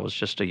crude oil was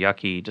just a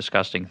yucky,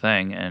 disgusting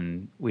thing,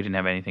 and we didn't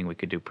have anything we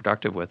could do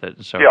productive with it.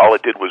 And so, all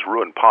it did was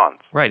ruin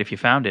ponds. Right. If you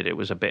found it, it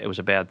was a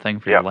bad thing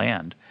for your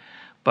land.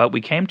 But we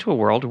came to a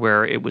world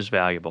where it was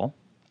valuable,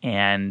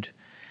 and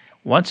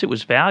once it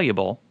was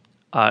valuable,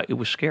 it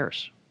was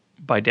scarce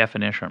by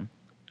definition.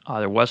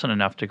 There wasn't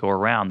enough to go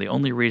around. The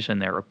only reason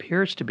there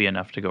appears to be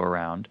enough to go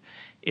around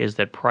is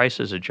that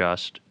prices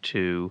adjust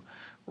to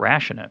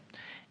ration it.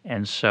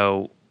 And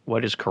so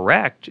what is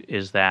correct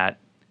is that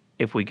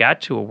if we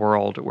got to a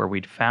world where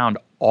we'd found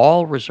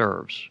all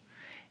reserves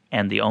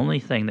and the only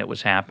thing that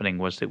was happening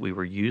was that we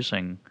were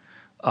using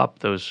up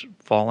those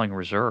falling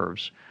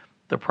reserves,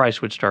 the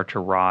price would start to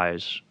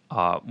rise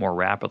more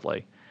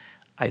rapidly,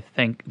 I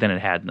think, than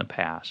it had in the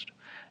past.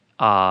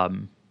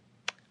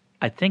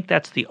 I think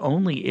that's the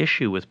only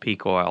issue with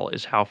peak oil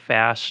is how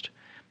fast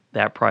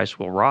that price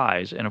will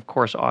rise. And, of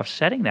course,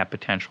 offsetting that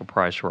potential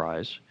price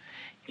rise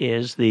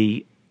is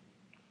the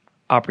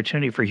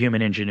opportunity for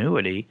human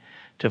ingenuity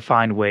to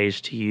find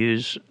ways to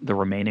use the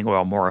remaining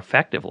oil more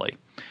effectively,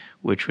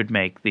 which would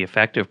make the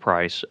effective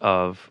price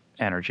of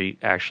energy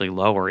actually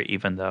lower,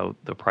 even though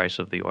the price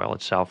of the oil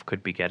itself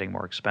could be getting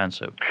more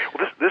expensive.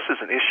 Well, this is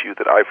an issue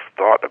that I've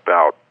thought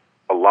about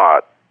a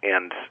lot,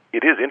 and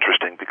it is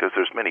interesting because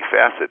there's many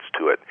facets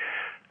to it.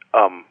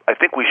 I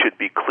think we should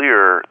be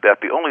clear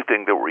that the only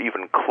thing that we're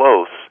even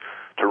close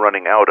to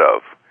running out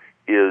of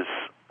is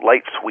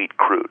light sweet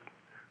crude.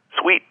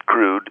 Sweet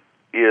crude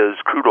is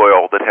crude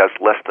oil that has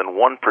less than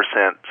 1%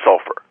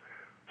 sulfur.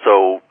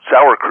 So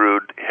sour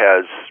crude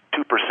has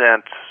 2%,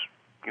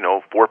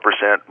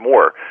 4%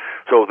 more.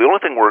 So the only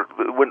thing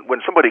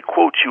when somebody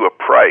quotes you a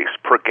price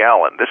per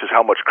gallon, this is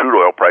how much crude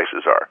oil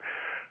prices are.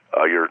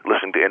 You're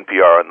listening to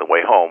NPR on the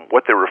way home.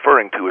 What they're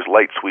referring to is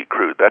light sweet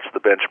crude. That's the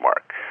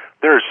benchmark.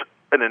 There's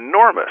an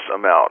enormous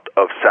amount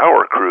of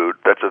sour crude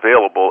that's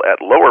available at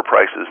lower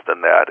prices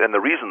than that, and the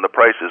reason the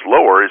price is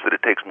lower is that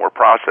it takes more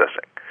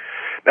processing.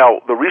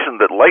 Now, the reason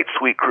that light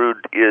sweet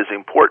crude is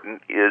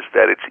important is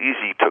that it's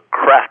easy to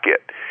crack it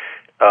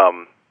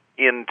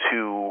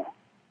into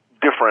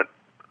different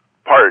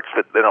parts,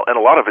 and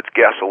a lot of it's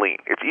gasoline.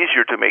 It's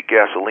easier to make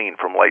gasoline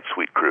from light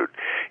sweet crude.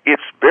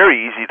 It's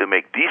very easy to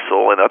make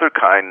diesel and other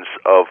kinds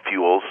of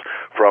fuels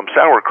from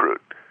sour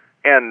crude.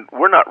 And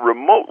we're not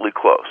remotely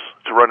close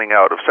to running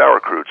out of sour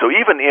crude. So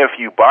even if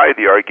you buy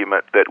the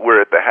argument that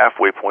we're at the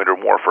halfway point or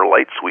more for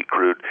light sweet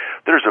crude,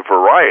 there's a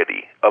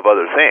variety of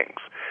other things.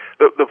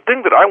 The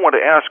thing that I want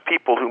to ask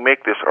people who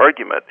make this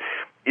argument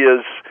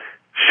is,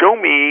 show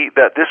me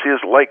that this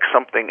is like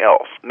something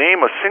else.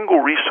 Name a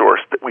single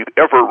resource that we've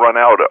ever run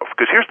out of.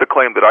 Because here's the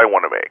claim that I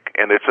want to make,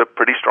 and it's a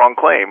pretty strong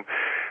claim.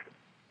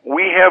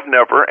 We have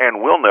never and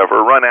will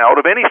never run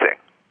out of anything.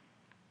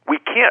 We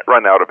can't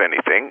run out of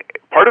anything.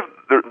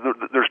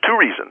 There's two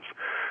reasons.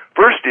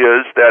 First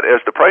is that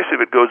as the price of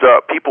it goes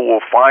up, people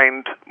will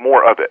find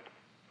more of it.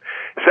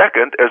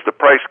 Second, as the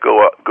price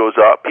goes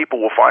up,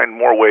 people will find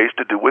more ways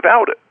to do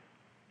without it.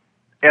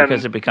 And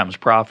because it becomes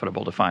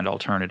profitable to find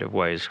alternative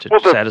ways to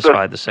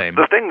satisfy the same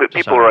The thing that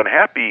desire. people are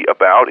unhappy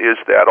about is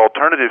that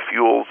alternative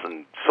fuels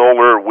and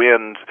solar,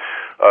 wind,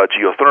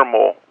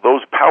 geothermal,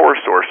 those power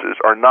sources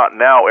are not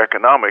now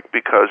economic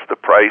because the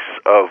price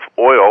of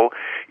oil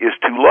is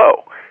too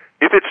low.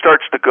 If it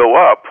starts to go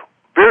up,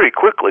 very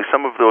quickly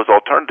some of those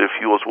alternative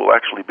fuels will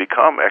actually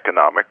become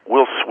economic.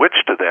 We'll switch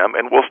to them,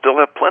 and we'll still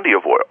have plenty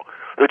of oil.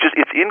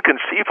 It's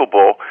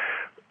inconceivable,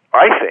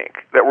 I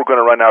think, that we're going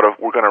to run out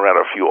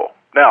of fuel.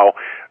 Now,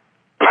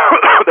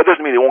 that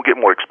doesn't mean it won't get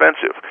more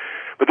expensive,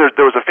 but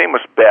there was a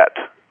famous bet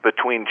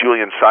between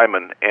Julian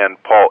Simon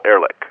and Paul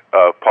Ehrlich.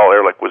 Paul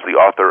Ehrlich was the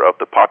author of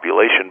The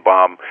Population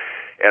Bomb,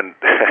 and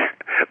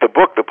the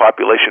book The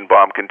Population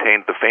Bomb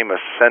contained the famous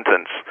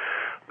sentence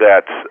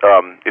that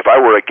if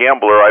I were a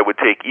gambler, I would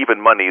take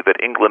even money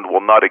that England will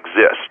not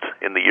exist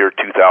in the year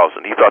 2000.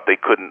 He thought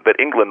that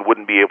England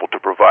wouldn't be able to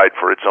provide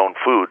for its own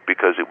food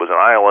because it was an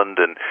island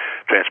and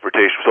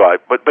transportation.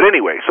 But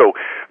anyway, so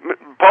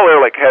Paul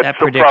Ehrlich had that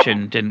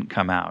prediction didn't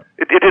come out.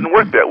 It didn't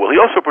work that well. He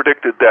also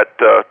predicted that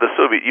the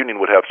Soviet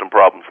Union would have some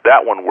problems.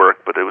 That one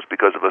worked, but it was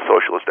because of a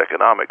socialist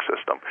economic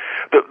system.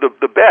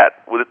 The bet,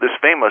 with this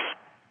famous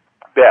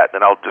bet,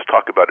 and I'll just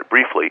talk about it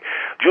briefly,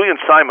 Julian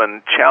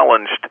Simon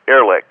challenged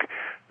Ehrlich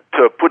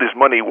to put his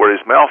money where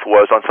his mouth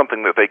was on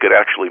something that they could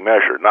actually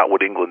measure, not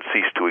would England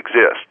cease to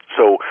exist.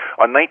 So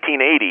on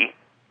 1980,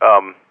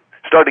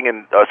 starting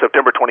in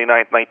September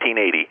 29th,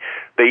 1980,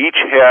 they each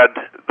had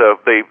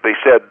they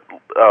said,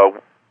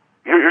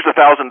 here's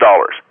 $1,000.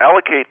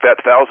 Allocate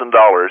that $1,000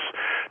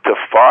 to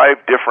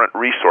 5 different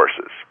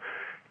resources.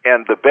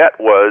 And the bet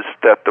was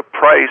that the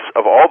price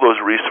of all those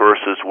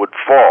resources would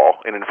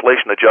fall in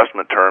inflation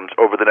adjusted terms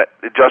over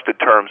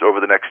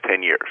the next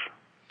 10 years.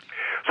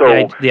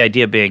 So the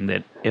idea being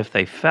that if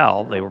they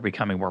fell, they were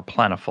becoming more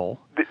plentiful.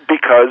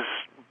 Because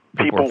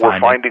people were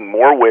finding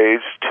more ways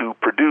to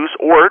produce,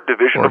 or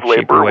division of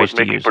labor was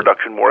making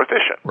production more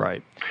efficient.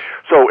 Right.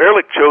 So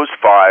Ehrlich chose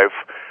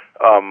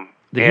 5.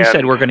 He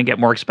said we're going to get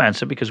more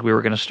expensive because we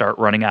were going to start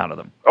running out of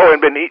them. Oh,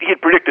 and he had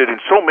predicted in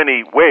so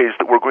many ways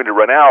that we're going to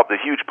run out, the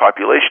huge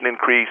population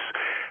increase.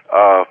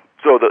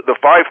 So the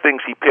 5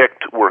 things he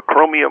picked were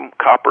chromium,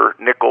 copper,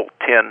 nickel,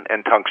 tin,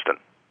 and tungsten.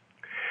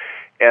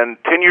 And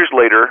 10 years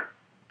later,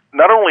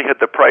 not only had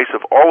the price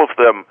of all of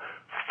them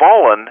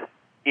fallen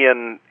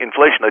in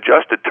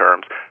inflation-adjusted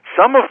terms,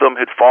 some of them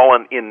had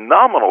fallen in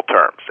nominal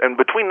terms. And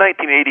between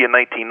 1980 and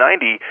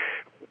 1990,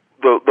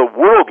 the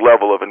world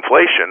level of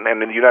inflation,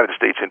 and in the United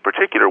States in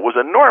particular, was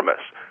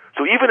enormous.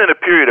 So even in a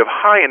period of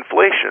high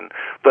inflation,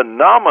 the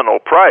nominal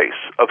price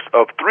of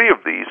 3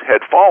 of these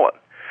had fallen.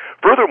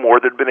 Furthermore,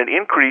 there had been an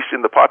increase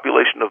in the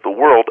population of the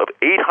world of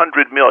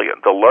 800 million,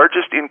 the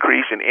largest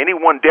increase in any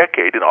one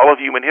decade in all of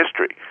human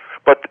history.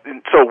 But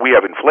so we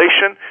have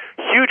inflation,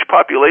 huge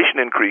population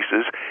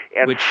increases,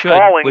 and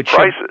falling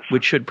prices.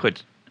 Which should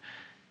put,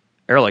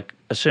 Ehrlich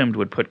assumed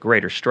would put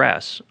greater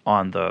stress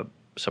on the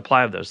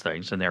supply of those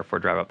things and therefore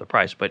drive up the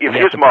price. But if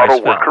his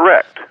model were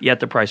correct. Yet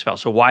the price fell.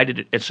 So why did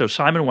it? And so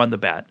Simon won the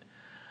bet.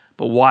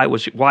 But why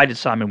did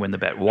Simon win the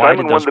bet?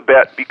 Simon won the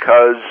bet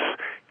because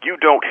you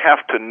don't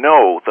have to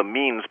know the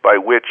means by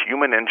which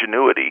human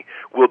ingenuity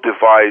will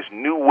devise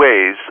new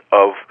ways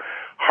of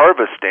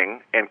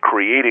harvesting and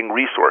creating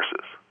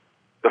resources.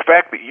 The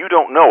fact that you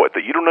don't know it,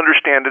 that you don't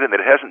understand it, and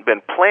that it hasn't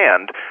been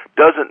planned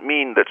doesn't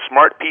mean that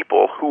smart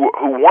people who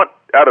want,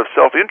 out of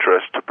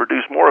self-interest, to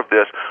produce more of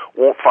this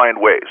won't find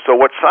ways. So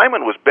what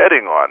Simon was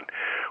betting on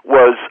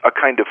was a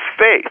kind of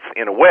faith,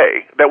 in a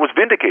way, that was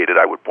vindicated,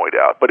 I would point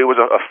out, but it was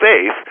a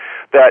faith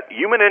that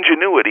human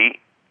ingenuity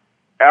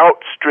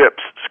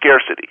outstrips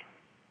scarcity.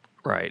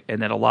 Right, and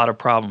that a lot of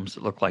problems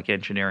that look like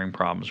engineering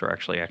problems are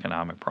actually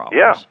economic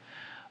problems.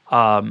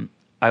 Yeah.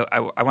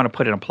 I want to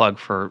put in a plug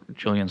for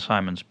Julian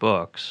Simon's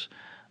books.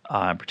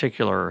 In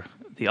particular,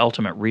 The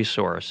Ultimate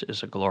Resource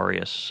is a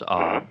glorious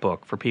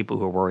book for people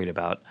who are worried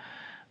about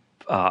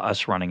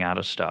us running out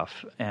of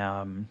stuff.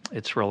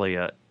 It's really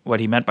what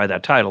he meant by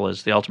that title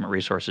is The Ultimate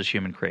Resource is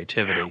Human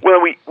Creativity.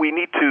 Well, we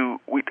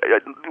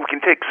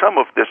can take some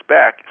of this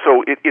back.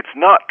 So it's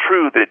not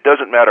true that it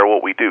doesn't matter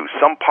what we do.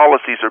 Some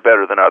policies are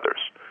better than others.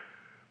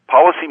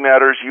 Policy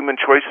matters, human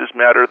choices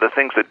matter, the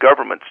things that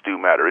governments do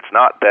matter. It's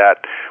not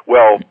that,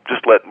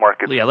 just let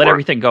markets let work.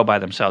 Everything go by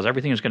themselves.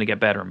 Everything is going to get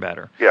better and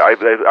better. Yeah,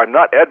 I'm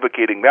not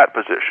advocating that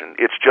position.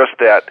 It's just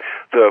that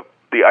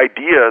the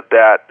idea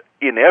that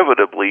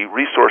inevitably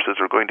resources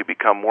are going to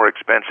become more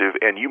expensive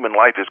and human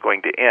life is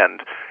going to end,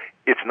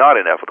 it's not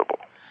inevitable.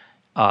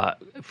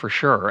 For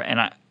sure.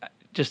 And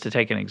just to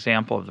take an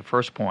example of the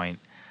first point,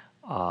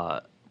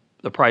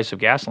 the price of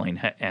gasoline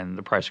and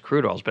the price of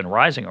crude oil has been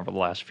rising over the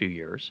last few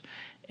years.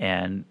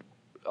 And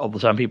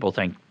some people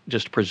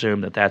just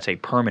presume that that's a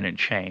permanent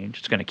change.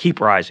 It's going to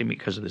keep rising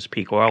because of this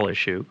peak oil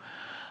issue.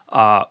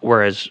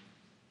 Whereas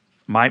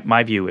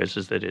my view is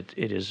that it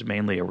is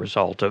mainly a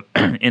result of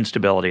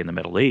instability in the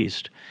Middle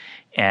East,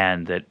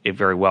 and that it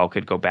very well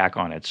could go back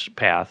on its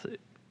path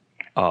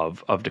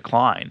of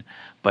decline.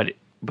 But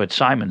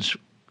Simon's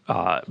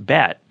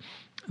bet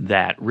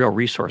that real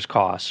resource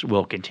costs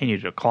will continue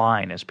to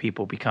decline as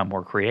people become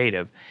more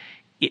creative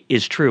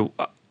is true.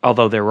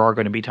 Although there are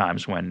going to be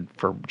times when,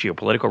 for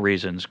geopolitical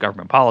reasons,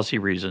 government policy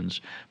reasons,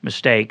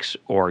 mistakes,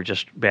 or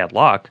just bad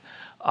luck,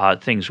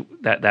 things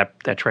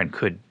that trend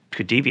could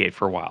deviate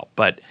for a while,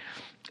 but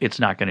it's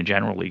not going to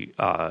generally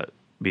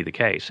be the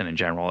case. And in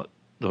general,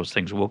 those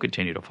things will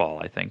continue to fall,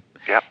 I think.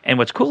 Yep. And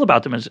what's cool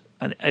about them is,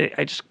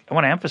 I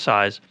want to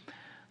emphasize,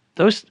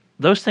 those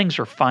things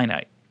are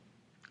finite.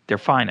 They're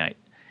finite.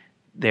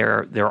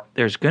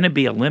 There's going to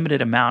be a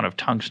limited amount of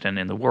tungsten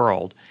in the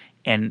world,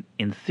 and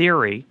in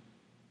theory,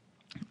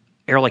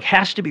 Ehrlich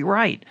has to be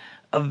right.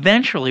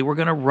 Eventually, we're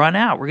going to run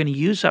out. We're going to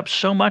use up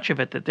so much of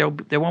it that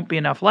there won't be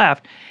enough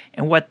left.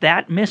 And what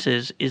that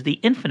misses is the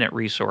infinite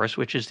resource,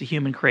 which is the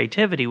human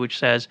creativity, which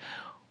says,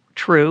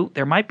 true,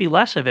 there might be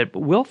less of it,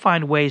 but we'll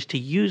find ways to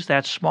use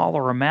that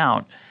smaller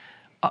amount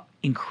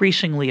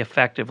increasingly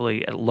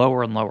effectively at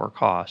lower and lower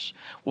costs.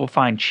 We'll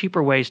find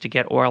cheaper ways to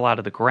get oil out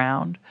of the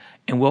ground,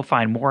 and we'll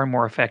find more and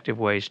more effective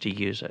ways to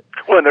use it.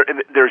 Well,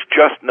 and there's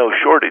just no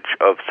shortage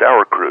of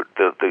sour crude.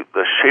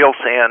 The shale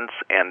sands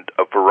and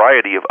a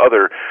variety of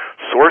other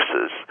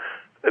sources,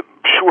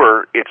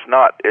 sure, it's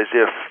not as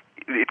if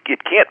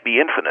it can't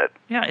be infinite.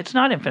 Yeah, it's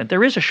not infinite.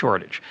 There is a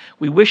shortage.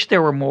 We wish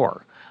there were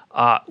more.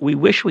 We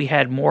wish we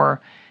had more.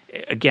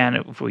 Again,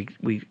 if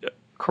we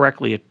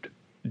correctly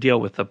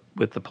deal with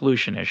the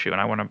pollution issue, and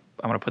I want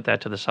to put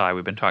that to the side.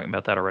 We've been talking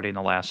about that already in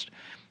the last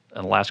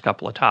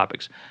couple of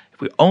topics.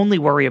 If we only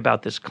worry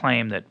about this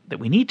claim that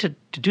we need to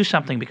do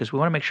something because we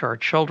want to make sure our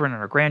children and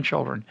our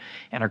grandchildren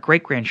and our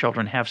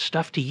great-grandchildren have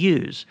stuff to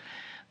use,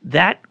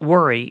 that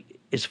worry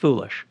is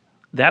foolish.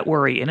 That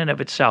worry in and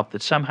of itself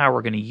that somehow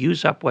we're going to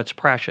use up what's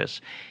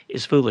precious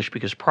is foolish,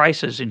 because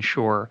prices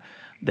ensure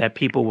that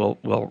people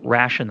will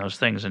ration those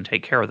things and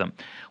take care of them.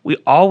 We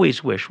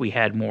always wish we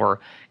had more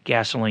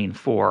gasoline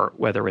for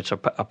whether it's a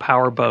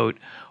power boat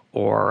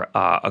or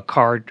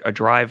a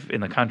drive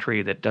in the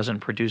country that doesn't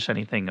produce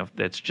anything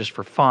that's just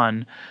for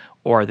fun,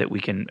 or that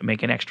we can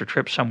make an extra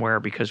trip somewhere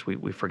because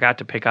we forgot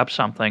to pick up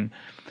something.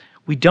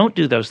 We don't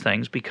do those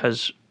things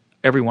because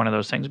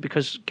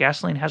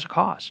gasoline has a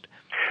cost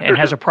and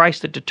has a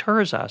price that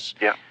deters us.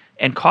 Yeah.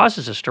 And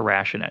causes us to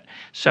ration it.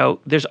 So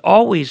there's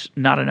always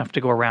not enough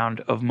to go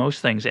around of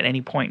most things at any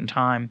point in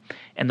time,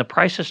 and the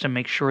price system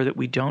makes sure that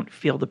we don't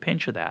feel the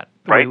pinch of that.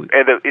 Right, and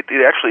it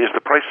actually is the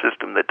price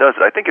system that does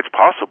it. I think it's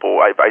possible.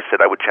 I said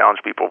I would challenge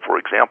people for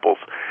examples.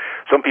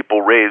 Some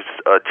people raise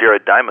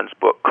Jared Diamond's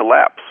book,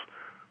 Collapse,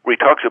 where he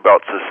talks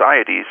about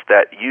societies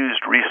that used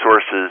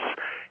resources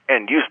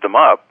and used them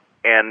up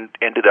and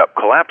ended up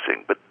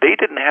collapsing. But they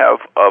didn't have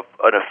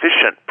an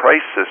efficient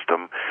price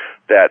system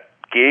that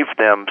gave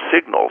them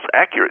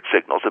accurate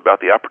signals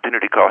about the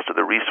opportunity cost of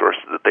the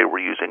resources that they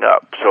were using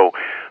up. So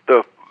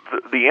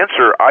the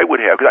answer I would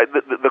have,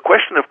 the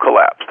question of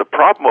collapse, the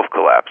problem of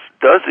collapse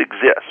does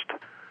exist.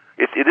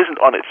 It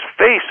isn't on its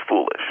face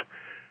foolish,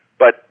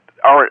 but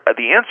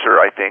the answer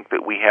I think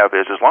that we have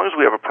is, as long as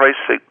we have a price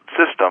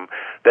system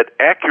that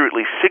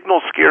accurately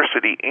signals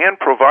scarcity and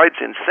provides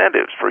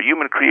incentives for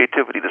human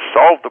creativity to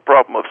solve the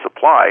problem of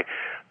supply,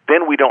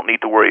 then we don't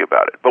need to worry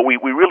about it. But we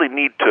really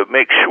need to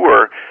make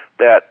sure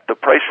that the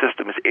price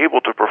system is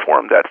able to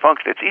perform that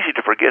function. It's easy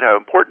to forget how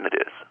important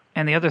it is.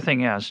 And the other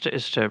thing is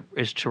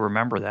to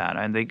remember that.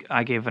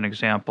 I gave an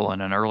example in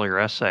an earlier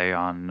essay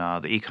on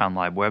the Econ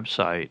Lab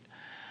website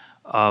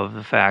of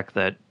the fact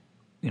that,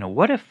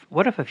 what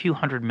if a few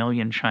 100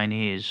 million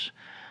Chinese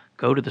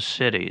go to the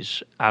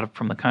cities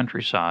from the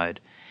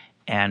countryside,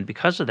 and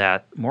because of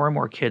that, more and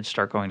more kids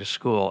start going to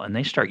school and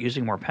they start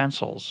using more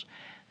pencils.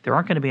 There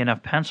aren't going to be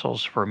enough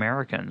pencils for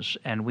Americans,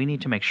 and we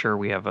need to make sure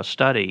we have a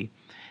study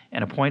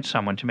and appoint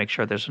someone to make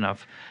sure there's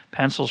enough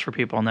pencils for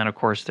people. And then, of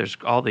course, there's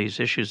all these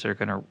issues that are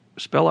going to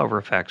spillover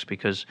effects,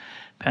 because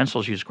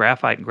pencils use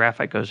graphite, and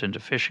graphite goes into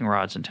fishing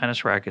rods and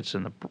tennis rackets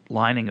and the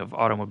lining of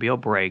automobile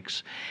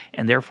brakes.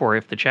 And therefore,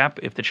 if the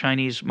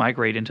Chinese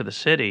migrate into the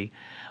city,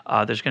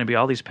 there's going to be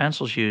all these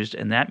pencils used,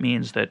 and that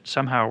means that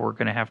somehow we're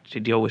going to have to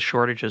deal with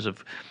shortages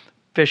of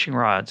fishing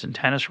rods and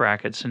tennis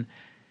rackets.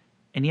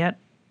 And yet,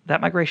 that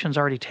migration's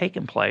already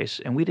taken place,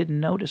 and we didn't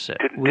notice it.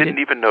 Didn't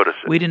even notice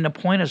it. We didn't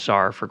appoint a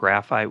czar for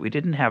graphite. We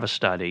didn't have a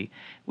study.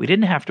 We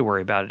didn't have to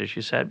worry about it, as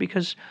you said,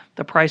 because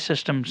the price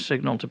system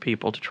signaled to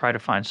people to try to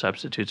find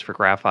substitutes for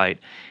graphite,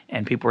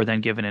 and people were then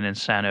given an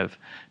incentive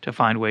to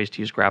find ways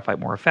to use graphite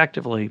more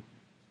effectively.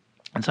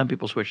 And some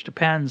people switched to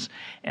pens,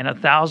 and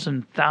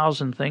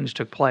 1,000 things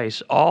took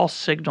place, all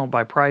signaled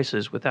by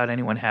prices without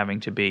anyone having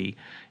to be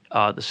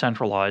the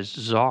centralized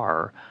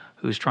czar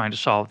who's trying to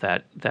solve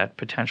that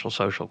potential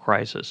social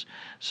crisis.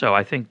 So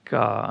I think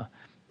the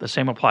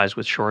same applies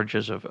with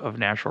shortages of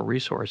natural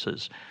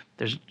resources.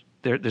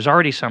 There's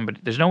already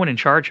somebody. There's no one in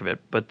charge of it,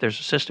 but there's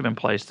a system in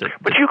place that.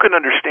 But you can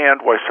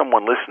understand why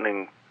someone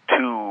listening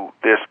to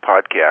this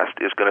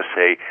podcast is going to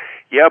say,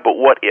 "Yeah, but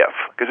what if?"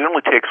 Because it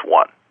only takes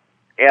one.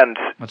 And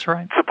that's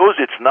right. Suppose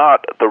it's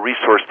not the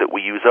resource that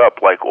we use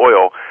up, like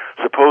oil.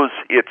 Suppose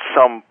it's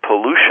some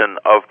pollution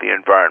of the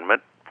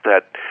environment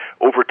that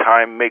over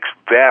time makes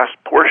vast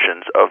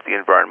portions of the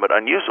environment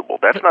unusable.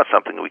 That's not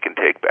something we can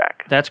take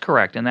back. That's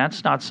correct, and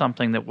that's not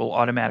something that will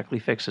automatically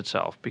fix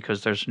itself,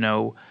 because there's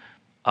no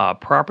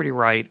property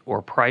right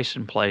or price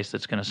in place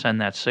that's going to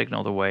send that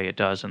signal the way it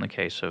does in the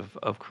case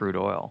of crude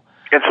oil.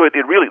 And so it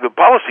really, the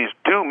policies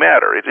do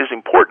matter. It is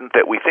important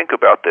that we think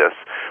about this,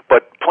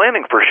 but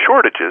planning for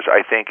shortages,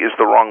 I think, is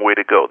the wrong way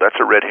to go. That's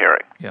a red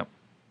herring. Yep,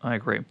 I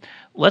agree.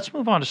 Let's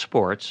move on to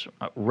sports.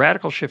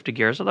 Radical shift of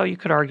gears, although you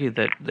could argue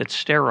that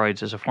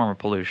steroids is a form of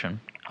pollution,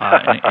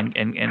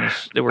 and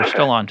we're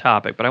still on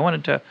topic. But I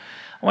wanted to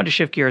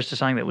shift gears to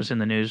something that was in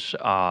the news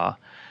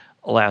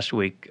last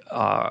week,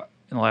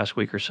 in the last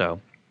week or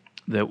so,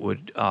 that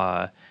would,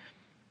 I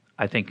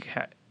think,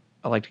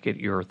 I'd like to get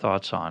your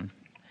thoughts on,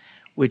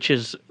 which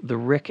is the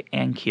Rick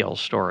Ankiel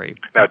story.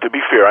 Now, to be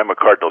fair, I'm a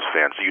Cardinals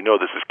fan, so you know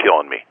this is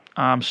killing me.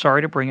 I'm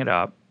sorry to bring it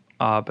up,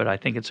 but I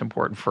think it's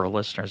important for our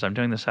listeners. I'm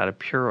doing this out of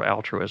pure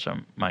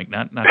altruism, Mike,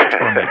 not to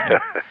torment you.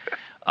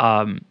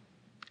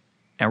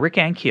 And Rick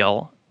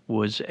Ankiel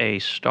was a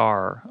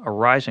star,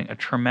 a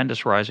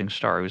tremendous rising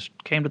star. He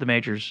came to the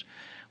majors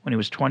when he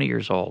was 20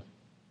 years old.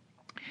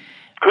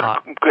 Could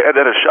have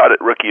had a shot at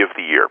Rookie of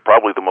the Year,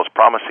 probably the most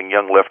promising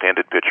young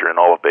left-handed pitcher in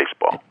all of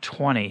baseball. At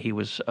 20, he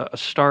was a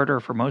starter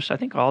for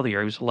all the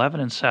year. He was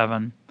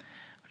 11-7,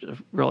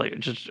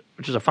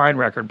 which is a fine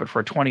record, but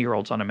for a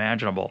 20-year-old, it's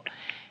unimaginable.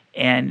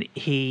 And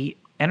he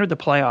entered the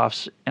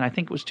playoffs, and I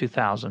think it was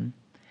 2000.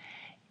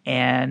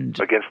 And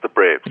against the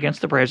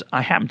Braves.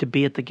 I happened to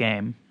be at the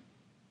game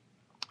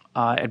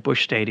at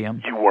Busch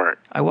Stadium. You weren't.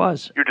 I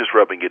was. You're just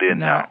rubbing it in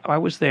now. I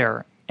was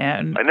there,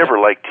 and I never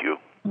liked you.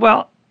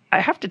 Well, I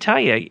have to tell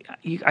you,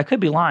 I could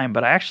be lying,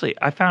 but I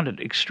found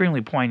it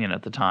extremely poignant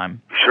at the time.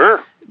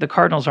 Sure. The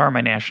Cardinals are my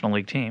National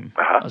League team,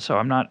 so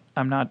I'm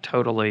not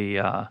totally.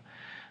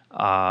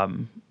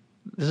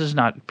 This is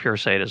not pure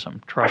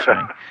sadism. Trust me.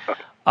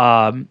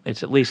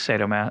 It's at least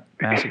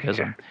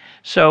sadomasochism.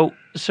 So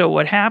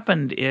what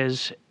happened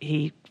is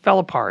he fell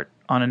apart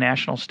on a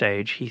national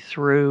stage. He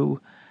threw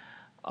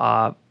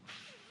 5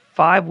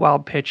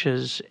 wild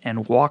pitches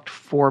and walked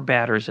 4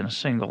 batters in a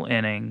single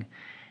inning.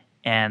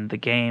 And the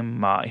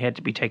game, he had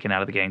to be taken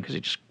out of the game because he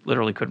just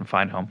literally couldn't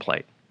find home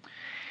plate.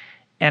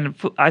 And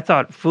I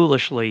thought,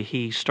 foolishly,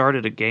 he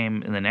started a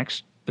game in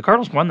the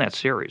Cardinals won that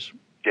series.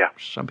 Yeah.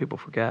 Some people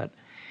forget.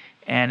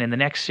 And in the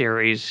next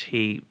series,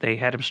 they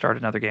had him start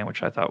another game,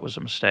 which I thought was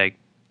a mistake.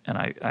 And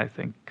I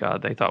think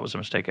they thought was a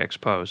mistake ex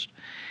post.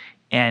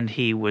 And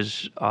he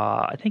was,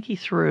 I think he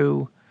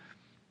threw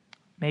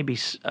maybe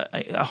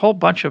a whole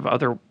bunch of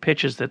other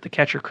pitches that the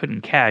catcher couldn't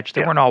catch.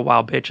 They weren't all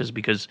wild pitches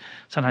because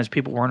sometimes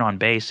people weren't on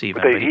base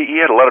even. He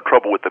had a lot of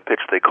trouble with the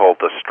pitch they called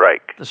the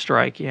strike. The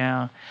strike,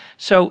 yeah.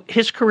 So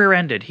his career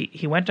ended.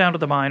 He went down to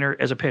the minor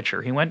as a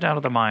pitcher. He went down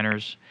to the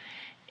minors,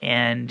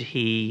 and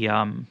he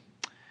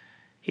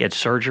had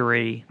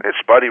surgery. He had a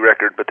spotty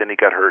record, but then he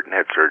got hurt and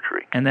had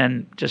surgery. And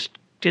then just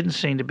didn't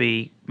seem to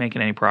be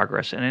making any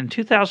progress. And in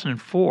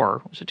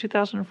 2004, was it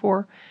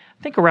 2004?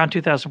 I think around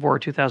 2004 or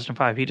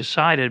 2005, he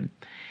decided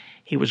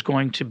he was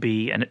going to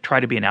try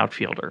to be an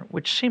outfielder,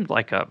 which seemed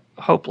like a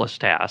hopeless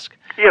task.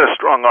 He had a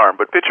strong arm,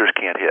 but pitchers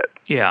can't hit.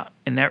 Yeah,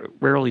 and they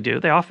rarely do.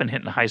 They often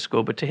hit in high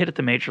school, but to hit at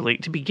the major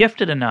league, to be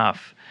gifted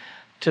enough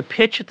to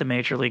pitch at the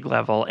major league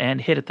level and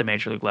hit at the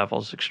major league level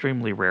is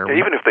extremely rare. Yeah,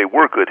 even if they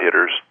were good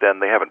hitters, then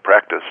they haven't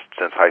practiced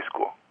since high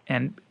school.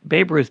 And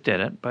Babe Ruth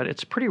did it, but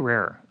it's pretty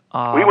rare.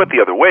 He went the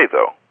other way,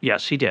 though.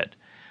 Yes, he did.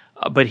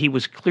 But he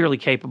was clearly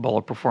capable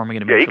of performing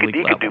at a major league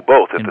level. He could do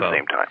both at the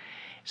same time.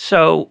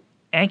 So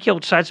Ankiel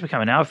decides to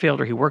become an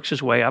outfielder. He works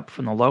his way up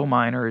from the low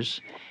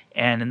minors,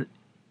 and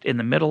in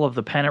the middle of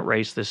the pennant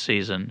race this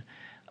season,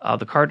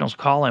 the Cardinals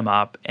call him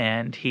up,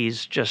 and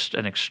he's just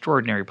an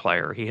extraordinary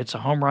player. He hits a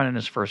home run in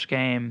his first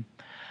game.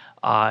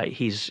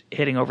 He's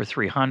hitting over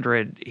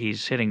 300.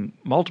 He's hitting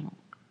more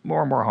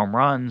and more home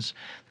runs.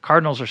 The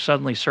Cardinals are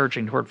suddenly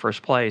surging toward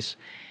first place.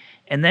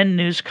 And then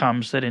news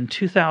comes that in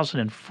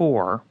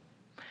 2004,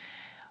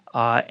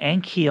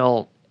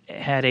 Ankiel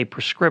had a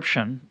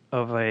prescription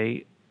of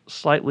a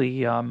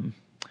slightly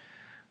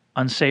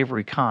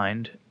unsavory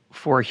kind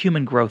for a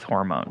human growth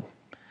hormone.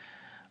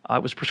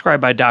 It was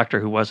prescribed by a doctor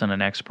who wasn't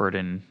an expert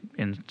in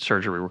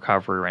surgery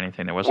recovery or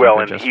anything. There wasn't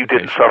and he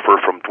didn't suffer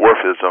from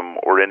dwarfism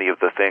or any of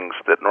the things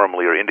that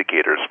normally are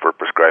indicators for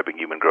prescribing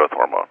human growth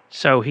hormone.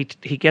 So he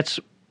gets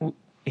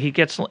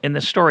in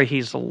the story,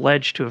 he's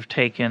alleged to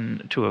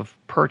have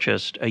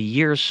purchased a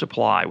year's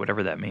supply,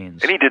 whatever that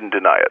means. And he didn't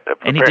deny it.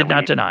 And he did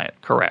not deny it,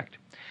 correct.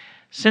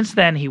 Since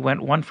then, he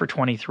went 1 for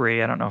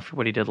 23. I don't know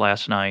what he did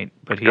last night,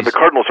 but the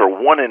Cardinals are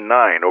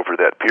 1-9 over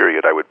that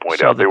period. I would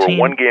point out they were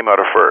 1 game out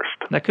of first.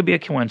 That could be a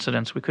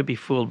coincidence. We could be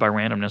fooled by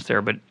randomness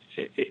there, but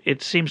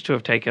it seems to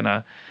have taken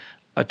a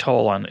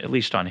toll on at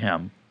least on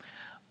him,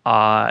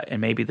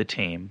 and maybe the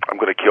team. I'm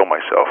going to kill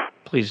myself.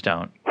 Please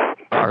don't.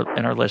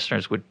 Our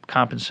listeners would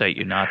compensate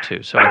you not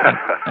to. So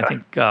I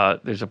think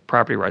there's a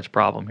property rights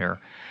problem here.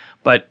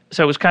 But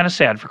so it was kind of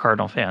sad for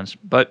Cardinal fans.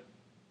 But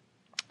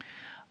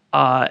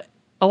a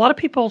lot of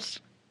people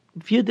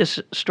viewed this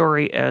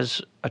story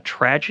as a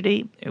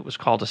tragedy. It was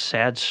called a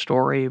sad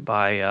story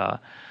by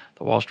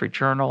the Wall Street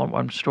Journal in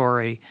one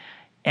story.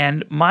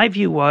 And my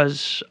view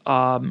was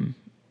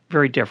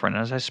very different,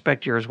 as I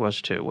suspect yours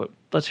was too.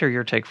 Let's hear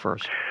your take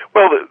first.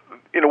 Well,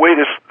 in a way,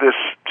 this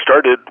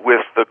started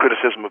with the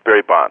criticism of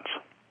Barry Bonds.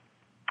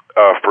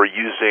 for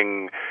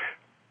using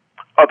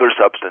other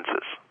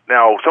substances.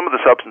 Now, some of the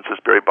substances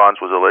Barry Bonds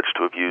was alleged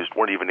to have used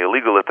weren't even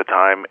illegal at the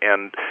time,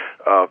 and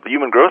the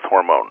human growth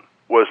hormone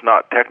was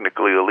not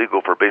technically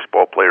illegal for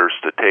baseball players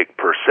to take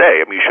per se.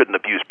 I mean, you shouldn't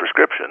abuse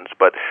prescriptions,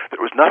 but there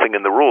was nothing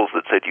in the rules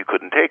that said you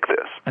couldn't take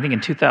this. I think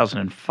in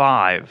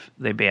 2005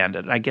 they banned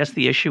it. I guess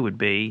the issue would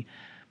be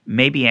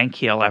maybe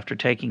Ankiel, after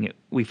taking it,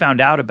 we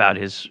found out about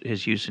his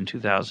use in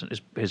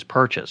 2000, his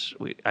purchase.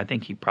 I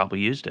think he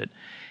probably used it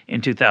in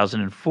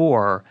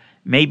 2004.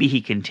 Maybe he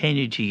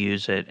continued to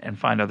use it and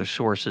find other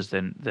sources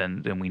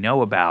than we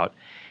know about,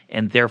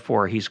 and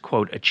therefore he's,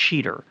 quote, a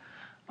cheater.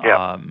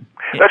 Yeah,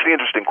 that's the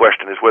interesting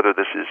question: is whether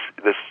this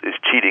is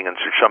cheating and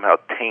should somehow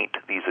taint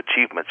these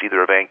achievements,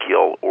 either of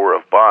Ankiel or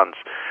of Bonds.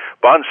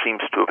 Bonds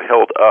seems to have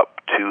held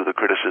up to the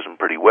criticism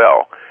pretty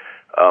well.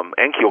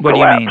 Ankiel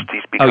collapsed;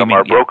 he's become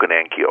our broken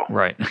Ankiel.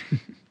 Right.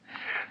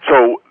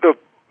 So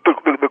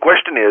the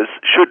question is,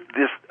 should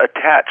this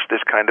attach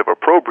this kind of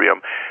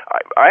opprobrium?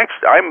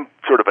 I'm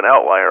sort of an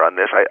outlier on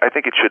this. I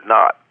think it should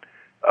not.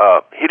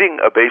 Hitting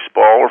a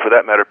baseball, or for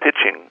that matter,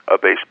 pitching a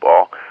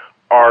baseball,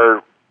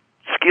 are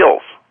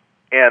skills.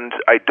 And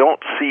I don't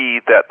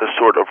see that the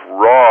sort of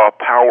raw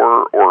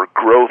power or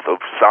growth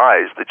of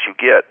size that you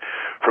get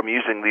from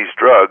using these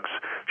drugs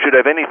should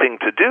have anything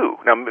to do.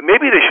 Now,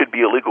 maybe they should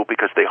be illegal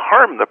because they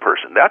harm the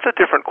person. That's a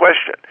different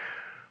question.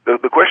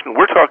 The question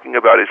we're talking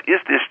about is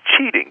this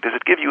cheating? Does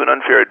it give you an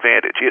unfair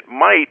advantage? It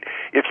might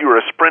if you're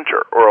a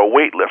sprinter or a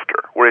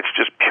weightlifter, where it's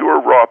just pure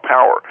raw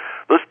power.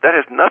 That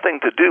has nothing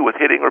to do with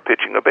hitting or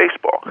pitching a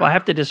baseball. Well, I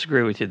have to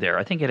disagree with you there.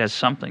 I think it has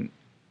something.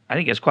 I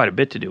think it has quite a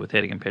bit to do with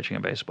hitting and pitching a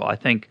baseball. I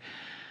think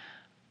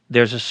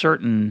there's a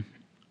certain,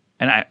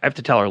 and I have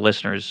to tell our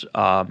listeners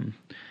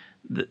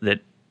that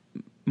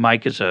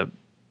Mike is a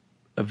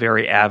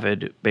very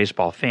avid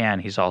baseball fan.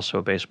 He's also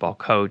a baseball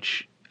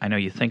coach. I know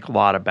you think a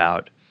lot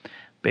about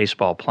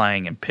baseball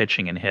playing and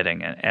pitching and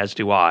hitting, as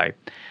do I.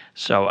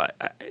 So,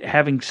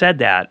 having said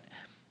that,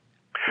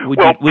 would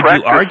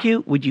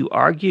you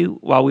argue?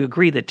 While we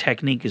agree that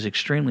technique is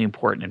extremely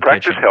important in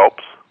pitching,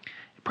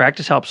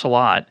 practice helps a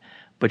lot.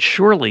 But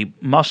surely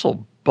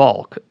muscle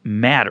bulk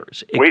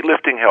matters.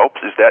 Weightlifting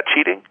helps. Is that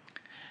cheating?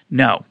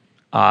 No.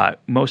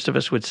 Most of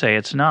us would say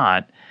it's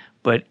not.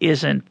 But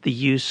isn't the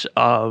use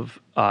of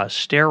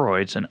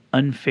steroids an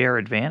unfair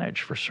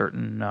advantage for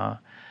certain?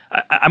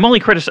 I'm only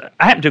criticizing.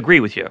 I happen to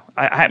agree with you.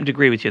 I happen to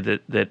agree with you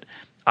that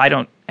I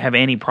don't have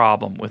any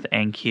problem with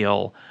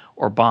Ankiel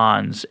or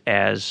Bonds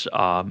as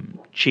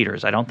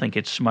cheaters. I don't think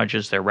it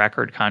smudges their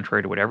record,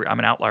 contrary to whatever. I'm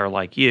an outlier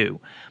like you.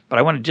 But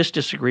I want to just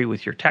disagree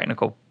with your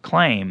technical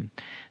claim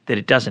that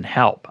it doesn't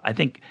help. I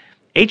think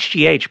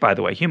HGH, by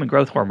the way, human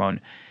growth hormone,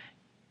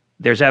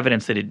 there's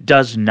evidence that it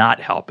does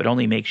not help. It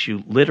only makes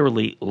you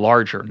literally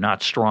larger,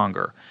 not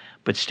stronger.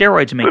 But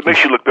steroids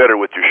makes you look better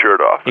with your shirt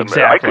off.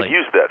 Exactly. I could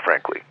use that,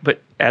 frankly.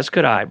 But as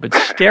could I. But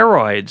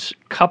steroids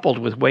coupled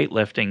with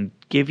weightlifting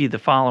give you the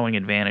following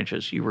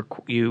advantages.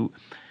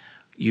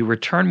 You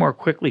return more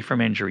quickly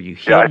from injury. You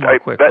heal more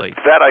quickly.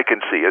 That I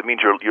can see. It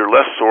means you're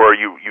less sore.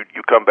 You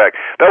come back.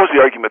 That was the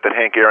argument that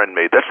Hank Aaron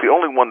made. That's the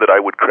only one that I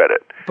would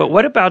credit. But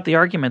what about the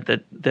argument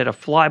that a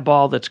fly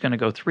ball that's going to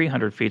go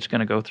 300 feet is going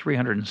to go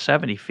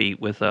 370 feet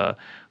with a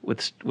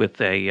steroid?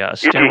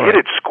 If you hit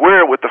it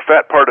square with the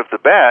fat part of the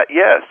bat,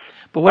 yes.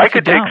 But what I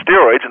could take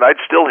steroids and I'd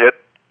still hit.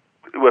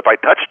 If I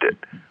touched it,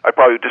 I'd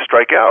probably just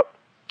strike out.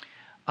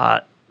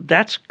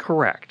 That's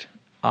correct.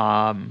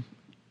 No,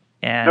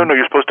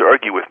 you're supposed to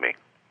argue with me.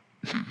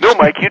 No,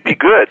 Mike, you'd be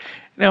good.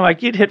 No,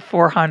 Mike, you'd hit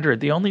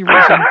 400. The only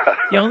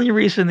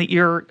reason that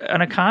you're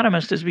an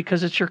economist is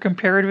because it's your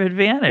comparative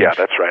advantage. Yeah,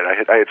 that's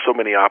right. I had so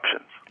many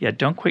options. Yeah,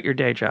 don't quit your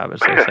day job,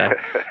 as they say.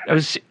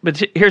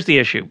 But here's the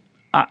issue.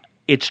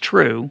 It's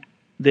true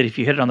that if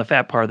you hit it on the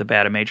fat part of the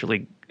bat, a major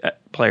league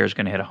player is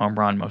going to hit a home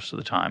run most of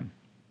the time.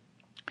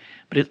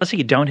 But let's say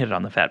you don't hit it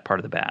on the fat part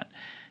of the bat.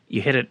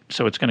 You hit it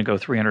so it's going to go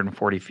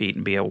 340 feet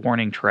and be a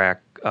warning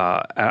track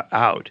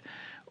out,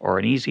 or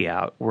an easy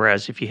out,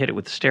 whereas if you hit it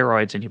with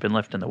steroids and you've been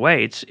lifting the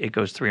weights, it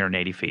goes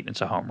 380 feet and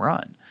it's a home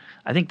run.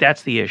 I think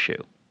that's the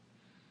issue.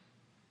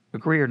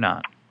 Agree or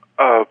not?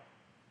 For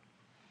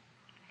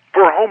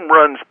home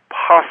runs,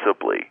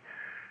 possibly.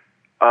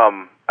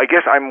 I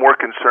guess I'm more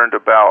concerned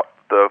about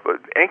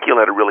Ankiel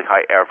had a really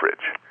high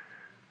average.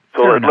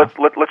 So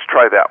let's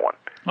try that one.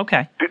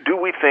 Okay. Do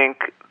we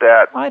think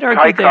that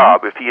Ty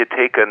Cobb, if he had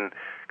taken,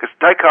 because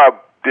Ty Cobb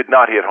did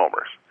not hit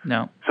homers.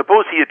 No.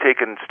 Suppose he had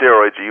taken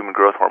steroids or human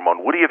growth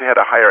hormone, would he have had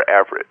a higher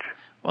average?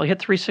 Well, he hit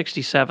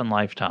 367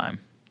 lifetime,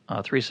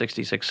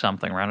 366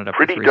 something, rounded up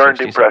to 367. Pretty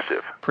darn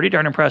impressive. Pretty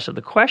darn impressive.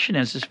 The question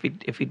is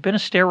if he'd been a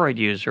steroid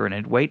user and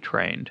had weight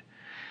trained,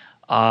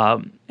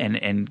 and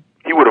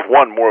he would have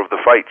won more of the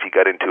fights he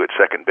got into at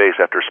second base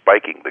after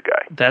spiking the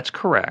guy. That's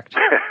correct.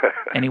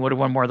 And he would have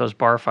won more of those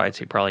bar fights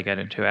he probably got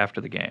into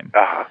after the game.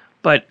 Uh-huh.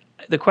 But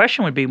the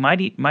question would be, might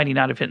he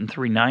not have hit in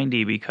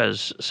 390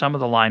 because some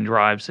of the line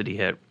drives that he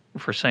hit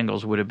for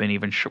singles would have been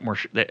even more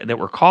that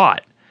were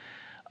caught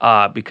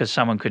because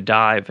someone could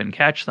dive and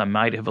catch them,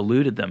 might have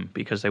eluded them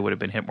because they would have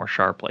been hit more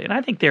sharply. And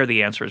I think there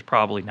the answer is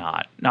probably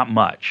not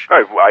much.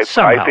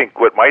 I think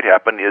what might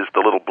happen is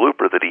the little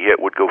blooper that he hit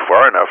would go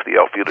far enough the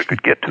outfielder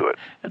could get to it.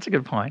 That's a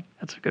good point.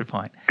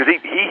 Because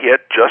he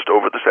hit just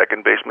over the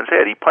second baseman's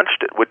head. He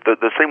punched it with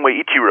the same way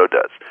Ichiro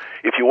does.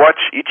 If you watch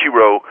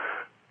Ichiro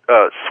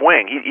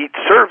swing, he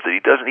serves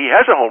it. He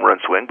has a home run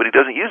swing, but he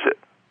doesn't use it.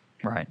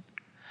 Right.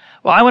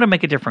 Well, I want to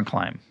make a different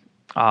claim.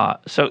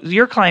 So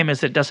your claim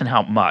is it doesn't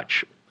help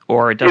much,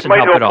 or it doesn't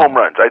help at all. It might help home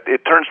runs.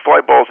 It turns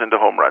fly balls into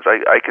home runs.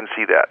 I can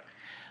see that.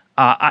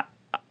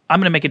 I'm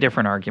going to make a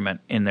different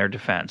argument in their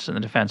defense, in the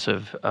defense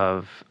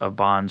of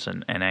Bonds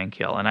and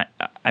Ankiel. And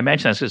I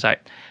mention this because I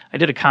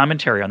did a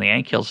commentary on the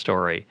Ankiel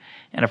story,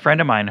 and a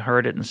friend of mine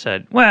heard it and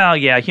said, well,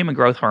 yeah, human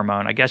growth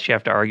hormone, I guess you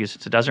have to argue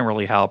since it doesn't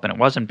really help, and it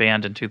wasn't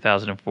banned in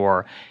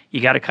 2004,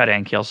 you got to cut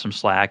Ankiel some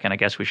slack, and I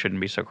guess we shouldn't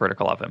be so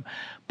critical of him.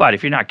 But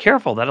if you're not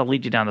careful, that'll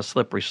lead you down the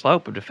slippery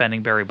slope of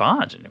defending Barry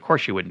Bonds. And of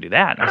course you wouldn't do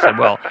that. And I said,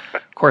 well,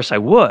 of course I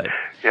would.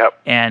 Yep.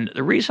 And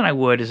the reason I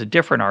would is a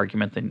different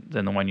argument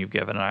than the one you've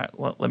given.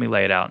 Let me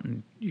lay it out,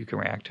 and you can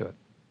react to it.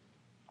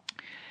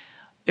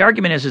 The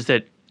argument is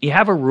that you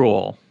have a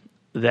rule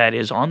that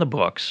is on the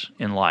books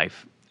in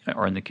life,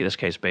 or in this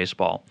case,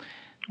 baseball.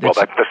 Well,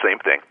 that's the same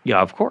thing.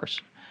 Yeah, of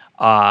course.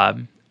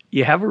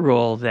 You have a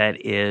rule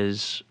that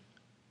is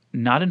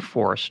not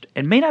enforced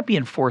and may not be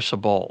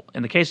enforceable.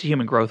 In the case of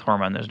human growth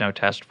hormone, there's no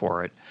test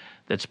for it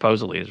that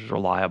supposedly is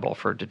reliable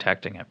for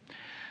detecting it.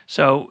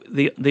 So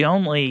the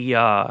only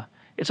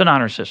it's an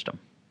honor system.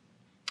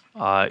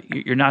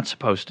 You're not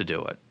supposed to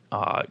do it.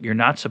 You're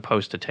not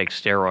supposed to take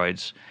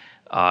steroids.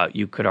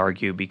 You could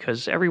argue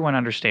because everyone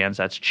understands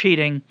that's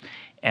cheating,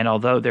 and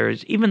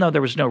even though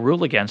there was no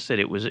rule against it,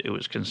 it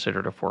was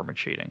considered a form of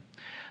cheating.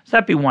 So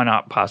that'd be one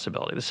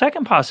possibility. The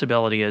second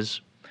possibility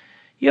is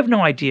you have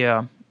no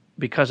idea,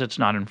 because it's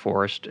not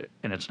enforced,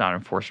 and it's not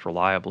enforced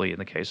reliably in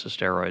the case of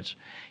steroids,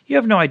 you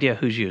have no idea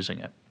who's using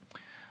it.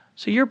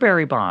 So you're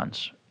Barry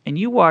Bonds, and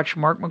you watch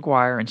Mark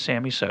McGwire and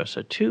Sammy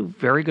Sosa, two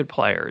very good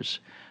players,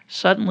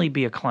 suddenly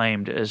be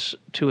acclaimed as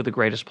two of the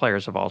greatest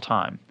players of all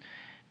time.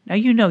 Now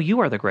you know you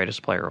are the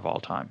greatest player of all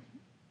time.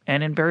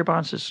 And in Barry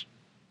Bonds'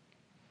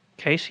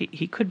 case,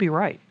 he could be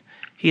right.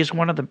 He is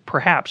one of the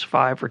perhaps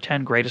 5 or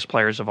 10 greatest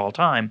players of all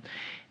time.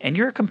 And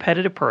you're a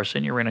competitive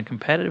person. You're in a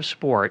competitive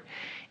sport.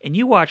 And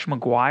you watch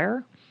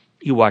McGwire,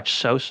 you watch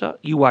Sosa,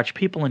 you watch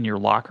people in your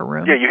locker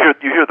room. Yeah, you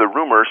hear the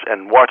rumors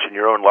and watch in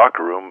your own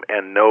locker room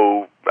and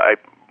know, I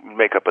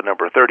make up a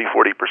number,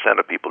 30-40%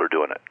 of people are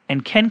doing it.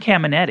 And Ken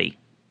Caminiti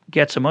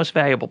gets a Most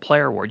Valuable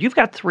Player award. You've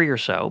got 3 or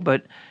so,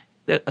 but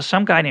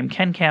some guy named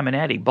Ken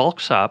Caminiti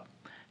bulks up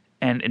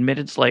and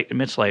admits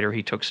later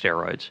he took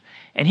steroids,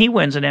 and he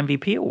wins an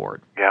MVP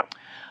award.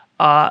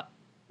 Yeah.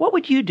 What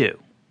would you do?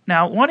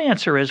 Now, one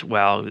answer is,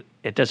 well,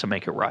 it doesn't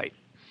make it right.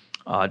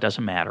 It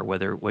doesn't matter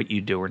what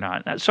you do or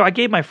not. So I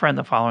gave my friend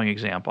the following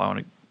example. I want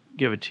to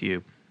give it to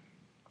you,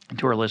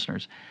 to our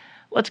listeners.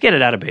 Let's get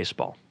it out of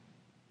baseball.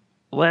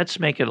 Let's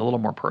make it a little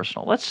more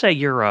personal. Let's say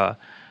you're a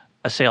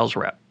sales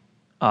rep.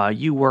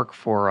 You work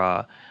for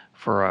a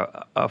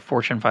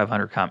Fortune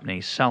 500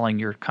 company selling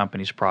your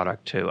company's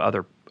product to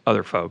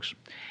other folks,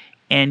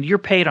 and you're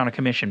paid on a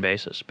commission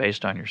basis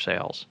based on your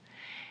sales.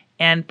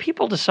 And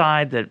people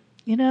decide that,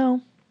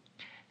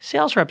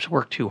 sales reps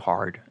work too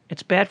hard.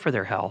 It's bad for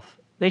their health.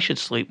 They should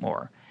sleep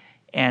more.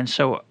 And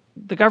so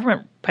the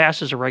government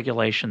passes a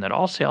regulation that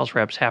all sales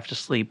reps have to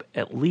sleep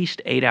at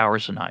least 8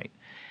 hours a night.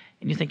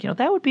 And you think,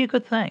 that would be a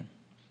good thing.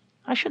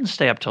 I shouldn't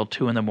stay up till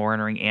 2 in the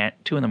morning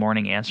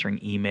answering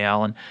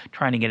email and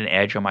trying to get an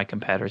edge on my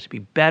competitors. It'd be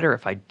better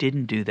if I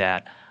didn't do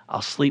that.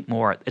 I'll sleep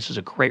more. This is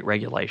a great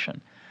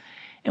regulation.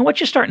 And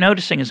what you start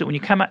noticing is that when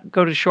you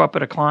go to show up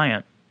at a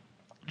client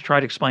to try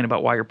to explain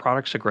about why your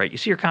products are great, you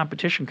see your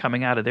competition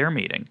coming out of their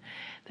meeting.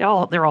 They're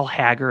all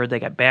haggard. They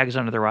got bags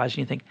under their eyes, and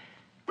you think,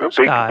 those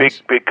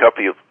guys, big cup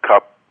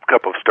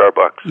of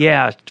Starbucks.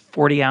 Yeah,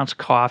 40-ounce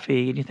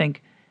coffee, and you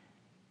think,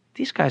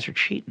 these guys are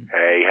cheating.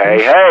 Hey.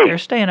 They're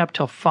staying up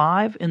till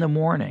 5 in the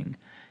morning,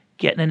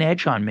 getting an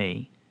edge on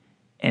me,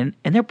 and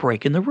they're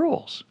breaking the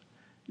rules.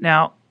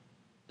 Now,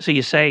 so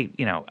you say,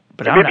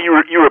 but maybe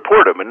you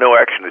report them and no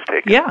action is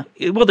taken.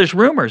 Yeah, well, there's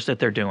rumors that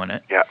they're doing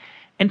it. Yeah.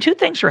 And 2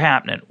 things are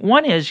happening.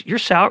 One is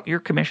your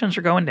commissions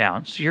are going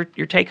down, so your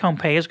take-home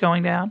pay is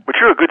going down. But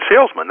you're a good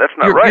salesman. That's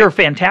not right. You're a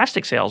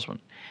fantastic salesman.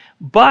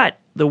 But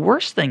the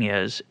worst thing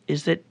is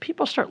that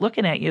people start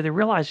looking at you. They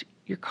realize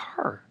you're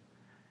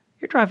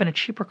driving a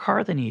cheaper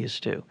car than you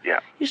used to.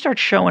 Yeah. You start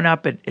showing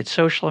up at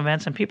social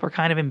events, and people are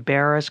kind of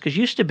embarrassed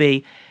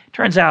because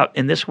turns out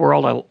in this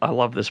world, I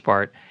love this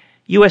part,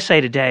 USA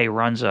Today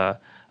runs a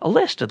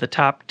list of the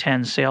top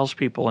 10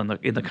 salespeople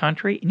in the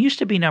country, and used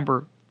to be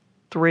number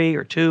 3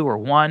 or 2 or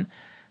 1.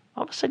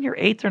 All of a sudden, you're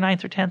 8th or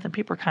 9th or 10th, and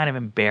people are kind of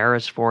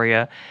embarrassed for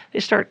you. They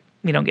start,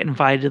 getting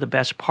invited to the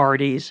best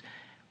parties.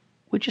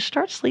 Would you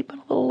start sleeping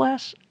a little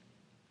less?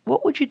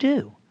 What would you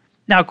do?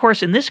 Now, of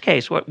course, in this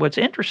case, what's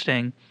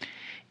interesting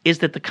is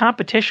that the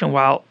competition,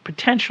 while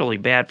potentially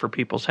bad for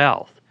people's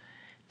health,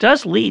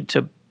 does lead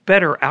to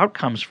better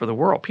outcomes for the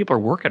world. People are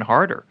working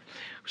harder.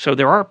 So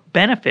there are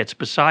benefits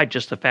beside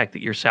just the fact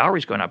that your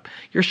salary's going up.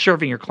 You're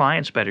serving your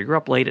clients better. You're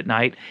up late at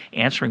night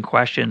answering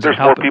questions. There's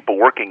more people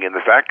working in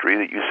the factory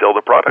that you sell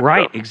the product.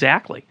 Right, of.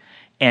 exactly.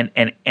 And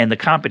the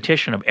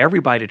competition of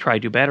everybody to try to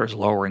do better is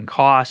lowering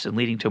costs and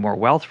leading to more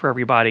wealth for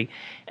everybody.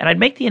 And I'd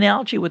make the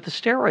analogy with the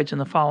steroids in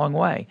the following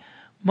way.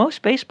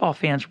 Most baseball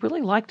fans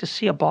really like to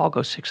see a ball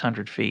go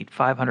 600 feet,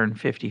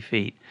 550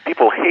 feet.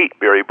 People hate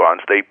Barry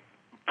Bonds. They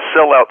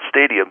sell out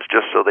stadiums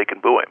just so they can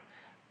boo him.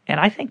 And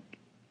I think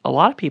a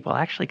lot of people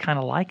actually kind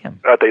of like him.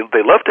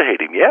 They love to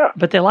hate him, yeah.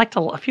 But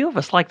a few of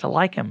us like to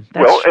like him.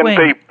 And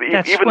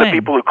the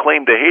people who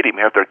claim to hate him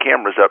have their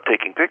cameras up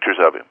taking pictures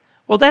of him.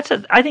 Well,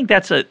 I think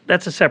that's a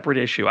separate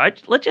issue.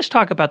 Let's just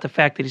talk about the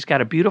fact that he's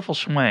got a beautiful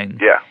swing.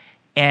 Yeah.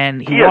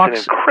 And he has an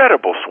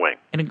incredible swing.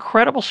 An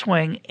incredible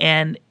swing,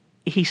 and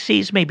he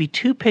sees maybe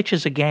 2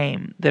 pitches a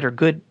game that are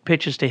good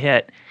pitches to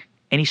hit,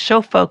 and he's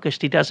so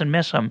focused he doesn't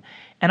miss them.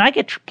 And I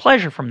get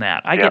pleasure from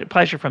that. I get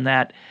pleasure from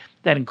that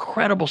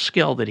incredible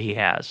skill that he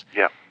has.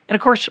 Yeah. And,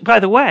 of course, by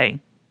the way,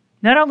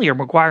 not only are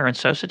McGwire and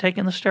Sosa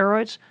taking the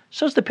steroids,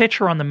 so's the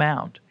pitcher on the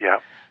mound. Yeah.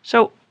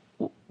 So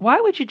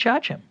why would you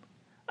judge him?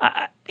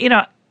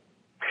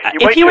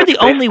 If he were the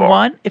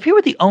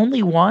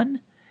only one,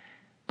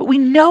 but we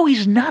know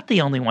he's not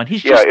the only one.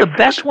 He's just the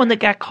best one that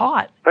got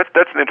caught. That's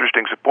an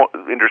interesting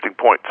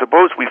point.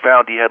 Suppose we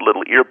found he had a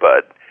little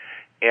earbud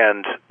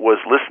and was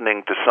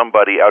listening to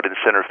somebody out in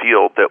center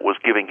field that was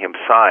giving him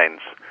signs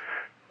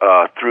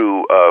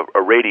through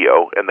a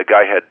radio, and the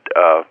guy had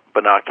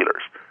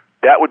binoculars.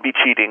 That would be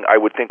cheating. I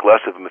would think less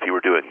of him if he were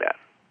doing that.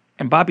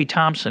 And Bobby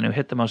Thompson, who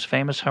hit the most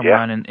famous home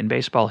run in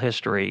baseball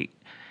history,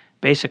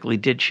 basically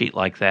did cheat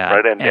like that.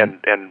 Right,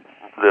 and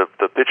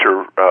the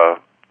pitcher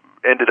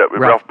ended up,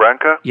 Ralph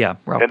Branca? Yeah,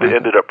 Ralph Branca.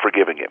 Ended up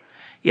forgiving him.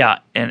 Yeah,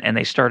 and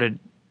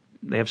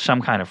they have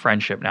some kind of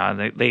friendship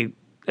now.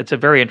 It's a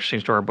very interesting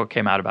story. A book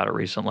came out about it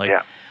recently.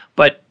 Yeah.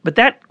 But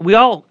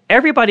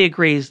everybody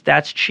agrees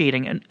that's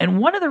cheating. And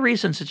one of the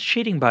reasons it's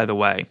cheating, by the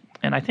way,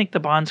 and I think the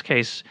Bonds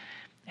case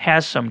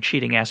has some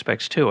cheating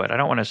aspects to it. I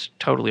don't want to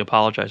totally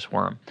apologize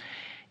for him.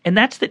 And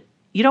that's that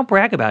you don't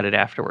brag about it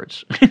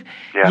afterwards.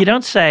 Yeah. You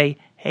don't say,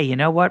 hey, you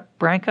know what,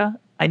 Branca?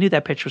 I knew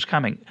that pitch was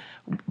coming.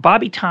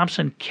 Bobby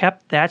Thompson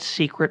kept that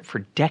secret for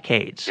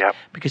decades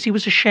because he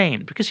was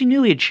ashamed, because he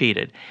knew he had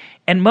cheated.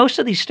 And most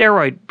of these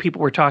steroid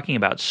people we're talking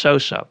about,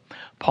 Sosa,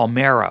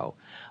 Palmeiro,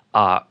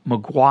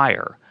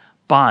 McGwire,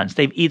 Bonds,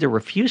 they've either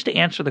refused to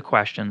answer the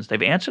questions,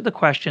 they've answered the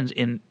questions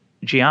in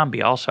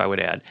Giambi also, I would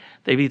add.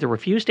 They've either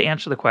refused to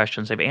answer the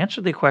questions, they've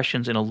answered the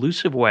questions in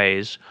elusive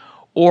ways,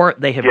 or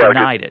they have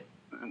denied it.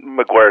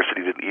 McGwire said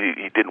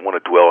he didn't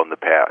want to dwell on the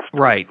past.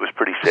 Right. It was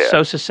pretty sad.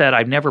 Sosa said,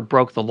 I've never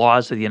broke the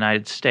laws of the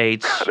United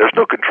States. There's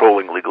no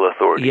controlling legal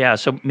authority. Yeah,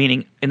 so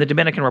meaning in the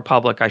Dominican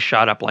Republic, I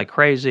shot up like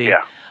crazy.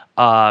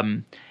 Yeah.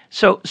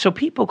 So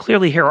people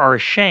clearly here are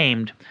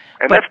ashamed.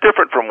 And that's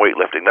different from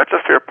weightlifting. That's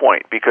a fair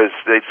point, because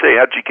they say,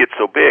 how'd you get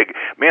so big?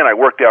 Man, I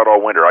worked out all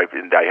winter. I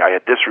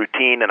had this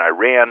routine and I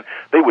ran.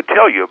 They would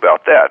tell you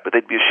about that, but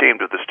they'd be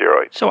ashamed of the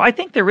steroids. So I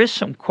think there is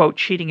some, quote,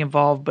 cheating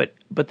involved, but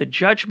the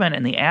judgment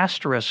and the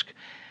asterisk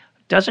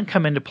doesn't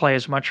come into play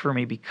as much for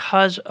me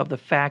because of the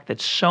fact that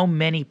so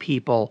many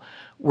people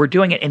were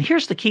doing it. And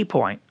here's the key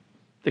point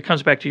that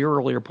comes back to your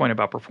earlier point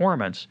about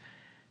performance.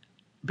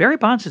 Barry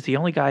Bonds is the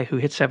only guy who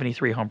hit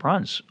 73 home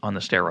runs on the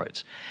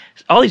steroids.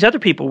 All these other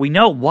people, we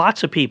know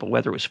lots of people,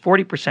 whether it was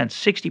 40%,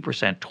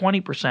 60%,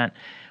 20%,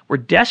 were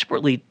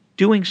desperately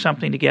doing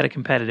something to get a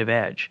competitive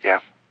edge.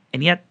 Yeah.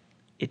 And yet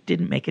it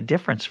didn't make a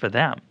difference for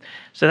them.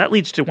 So that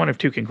leads to one of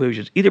two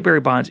conclusions. Either Barry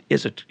Bonds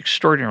is an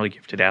extraordinarily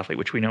gifted athlete,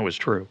 which we know is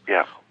true.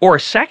 Yeah. Or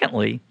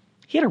secondly,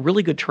 he had a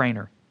really good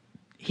trainer.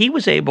 He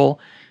was able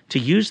to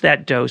use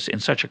that dose in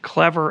such a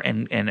clever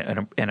and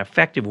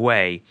effective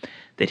way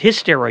that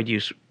his steroid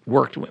use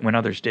worked when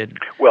others didn't.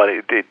 Well,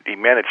 he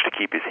managed to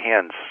keep his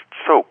hands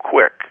so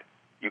quick,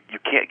 you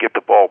can't get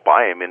the ball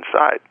by him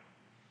inside.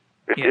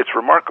 It's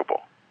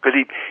remarkable, because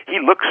he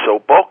looks so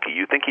bulky,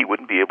 you think he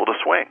wouldn't be able to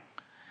swing.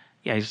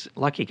 Yeah, he's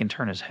lucky he can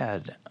turn his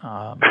head.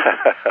 And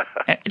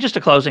just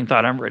a closing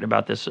thought, I'm written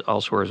about this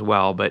elsewhere as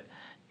well, but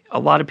a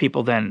lot of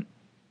people then,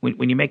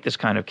 when you make this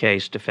kind of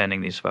case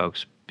defending these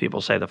folks,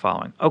 people say the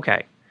following: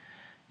 okay,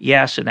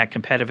 yes, in that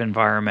competitive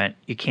environment,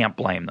 you can't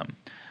blame them.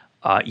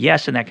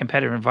 Yes, in that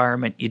competitive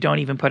environment, you don't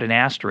even put an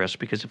asterisk,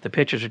 because if the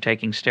pitchers are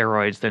taking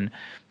steroids, then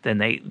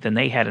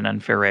they had an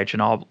unfair edge,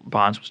 and all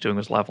Bonds was doing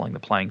was leveling the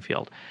playing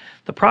field.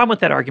 The problem with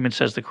that argument,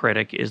 says the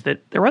critic, is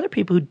that there are other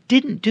people who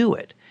didn't do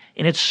it,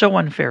 and it's so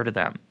unfair to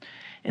them.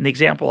 And the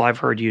example I've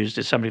heard used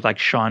is somebody like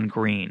Shawn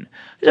Green.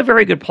 He's a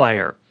very good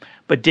player,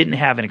 but didn't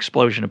have an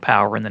explosion of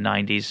power in the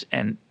 90s,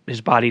 and his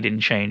body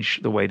didn't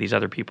change the way these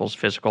other people's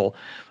physical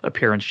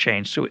appearance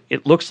changed. So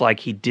it looks like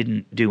he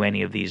didn't do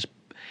any of these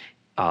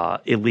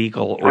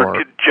illegal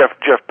or...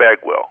 Jeff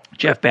Bagwell.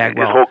 Jeff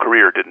Bagwell. His whole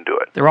career didn't do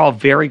it. They're all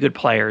very good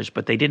players,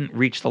 but they didn't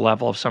reach the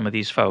level of some of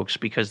these folks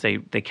because they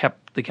played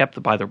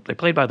by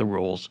the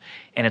rules,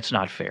 and it's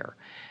not fair.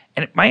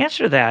 And my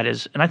answer to that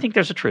is, and I think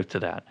there's a truth to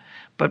that,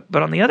 But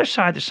on the other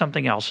side, there's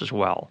something else as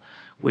well,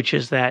 which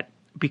is that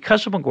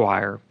because of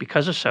McGwire,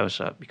 because of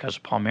Sosa, because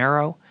of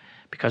Palmeiro,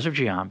 because of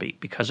Giambi,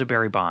 because of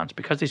Barry Bonds,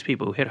 because these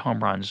people who hit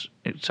home runs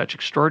in such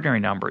extraordinary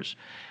numbers,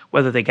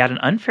 whether they got an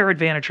unfair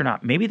advantage or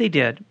not, maybe they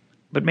did,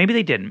 but maybe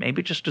they didn't.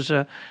 Maybe just as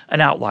an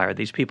outlier,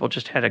 these people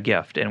just had a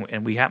gift,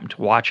 and we happened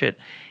to watch it,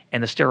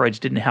 and the steroids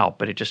didn't help,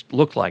 but it just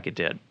looked like it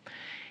did.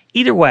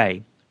 Either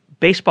way,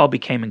 baseball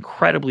became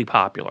incredibly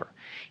popular,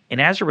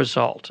 and as a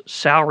result,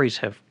 salaries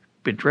have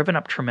been driven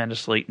up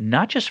tremendously,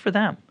 not just for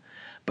them,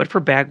 but for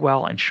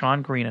Bagwell and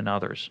Shawn Green and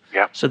others.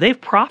 Yeah. So they've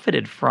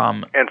profited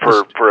from... And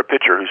for a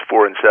pitcher who's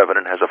 4-7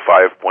 and has a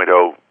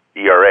 5.0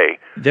 ERA.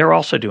 They're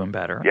also doing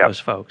better, yep. those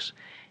folks.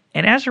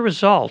 And as a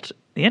result,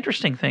 the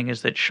interesting thing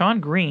is that Shawn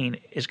Green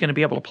is going to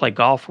be able to play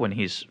golf when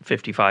he's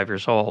 55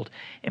 years old,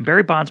 and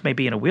Barry Bonds may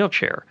be in a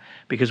wheelchair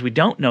because we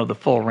don't know the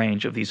full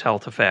range of these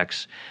health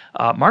effects.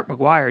 Mark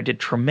McGwire did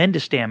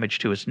tremendous damage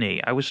to his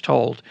knee. I was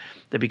told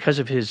that because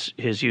of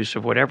his use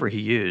of whatever he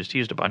used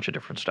a bunch of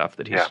different stuff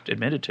that he's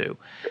admitted to.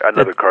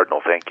 Another Cardinal,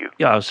 thank you.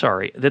 Yeah,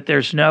 sorry. That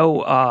there's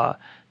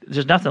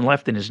nothing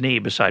left in his knee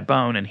beside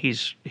bone, and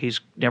he's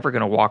never going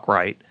to walk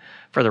right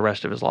for the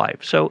rest of his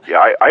life. So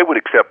yeah, I would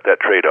accept that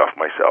trade-off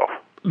myself.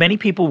 Many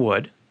people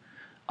would.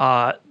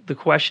 The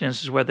question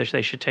is whether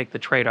they should take the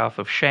trade-off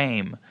of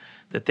shame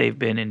that they've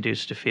been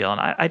induced to feel.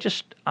 And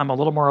I'm a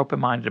little more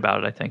open-minded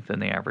about it, I think, than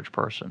the average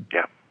person.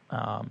 Yeah.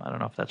 I don't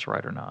know if that's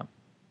right or not.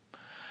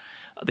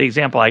 The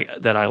example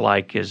that I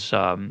like is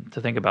to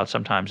think about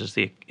sometimes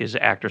is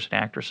actors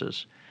and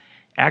actresses.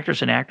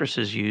 Actors and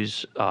actresses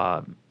use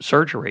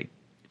surgery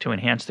to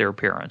enhance their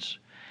appearance.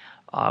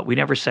 We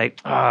never say,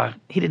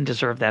 he didn't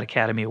deserve that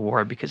Academy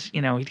Award because, he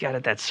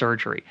got that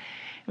surgery.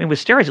 I mean,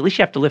 with steroids, at least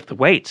you have to lift the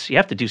weights. You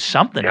have to do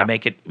something to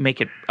make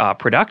it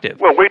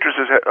productive. Well,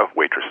 actresses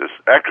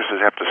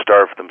have to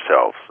starve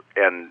themselves,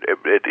 and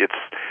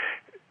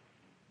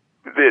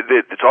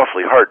it's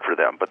awfully hard for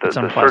them. But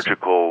the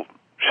surgical,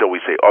 shall we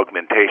say,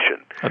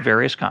 augmentation of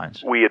various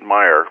kinds, we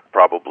admire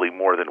probably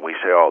more than we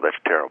say, "Oh, that's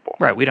terrible."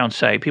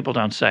 Right? People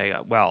don't say,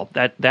 "Well,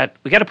 that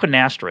we got to put an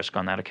asterisk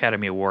on that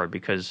Academy Award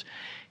because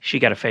she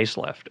got a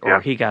facelift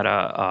or he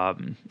got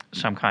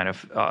some kind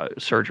of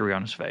surgery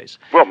on his face."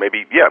 Well,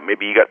 maybe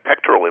he got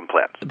pectoral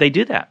implants. They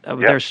do that.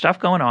 There's stuff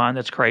going on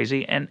that's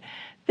crazy. And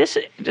this,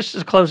 just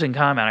as a closing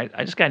comment,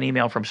 I just got an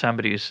email from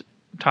somebody who's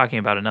talking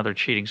about another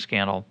cheating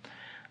scandal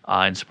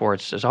in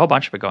sports. There's a whole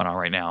bunch of it going on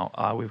right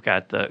now. We've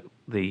got the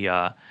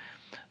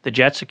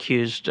Jets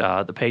accused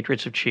the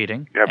Patriots of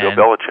cheating. Yeah, Bill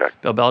Belichick.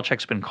 Bill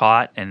Belichick's been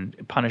caught and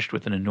punished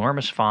with an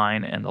enormous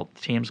fine, and the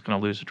team's going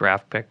to lose a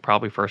draft pick,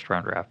 probably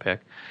first-round draft pick.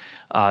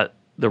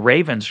 The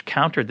Ravens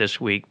countered this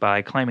week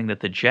by claiming that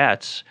the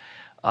Jets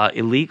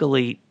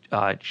illegally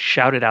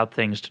shouted out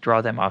things to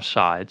draw them off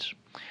sides.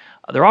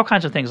 There are all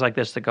kinds of things like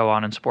this that go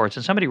on in sports.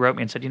 And somebody wrote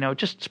me and said,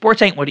 just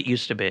sports ain't what it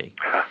used to be.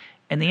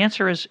 And the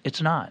answer is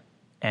it's not.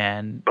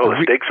 And the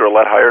stakes are a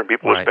lot higher and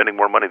people are spending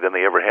more money than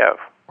they ever have.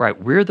 Right.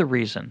 We're the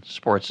reason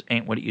sports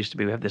ain't what it used to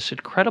be. We have this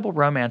incredible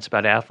romance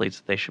about athletes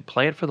that they should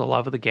play it for the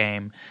love of the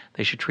game.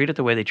 They should treat it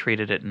the way they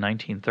treated it in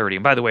 1930.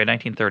 And by the way,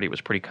 1930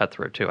 was pretty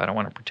cutthroat too. I don't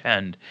want to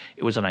pretend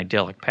it was an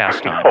idyllic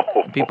pastime.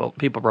 People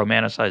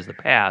romanticize the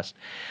past,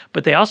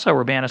 but they also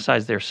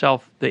romanticize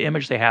the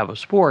image they have of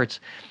sports.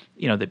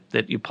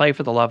 That you play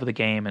for the love of the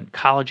game, and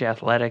college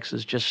athletics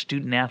is just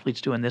student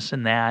athletes doing this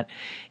and that,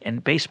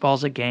 and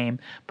baseball's a game.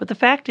 But the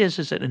fact is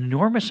that an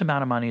enormous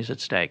amount of money is at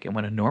stake, and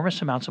when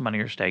enormous amounts of money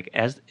are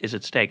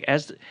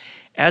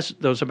as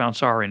those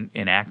amounts are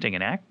in acting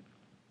and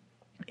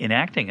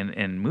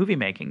movie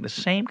making, the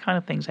same kind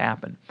of things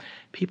happen.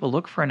 People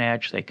look for an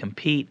edge, they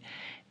compete,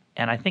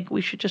 and I think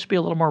we should just be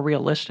a little more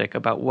realistic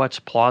about what's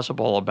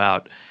plausible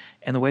about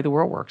and the way the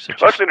world works.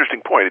 That's an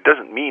interesting point. It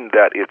doesn't mean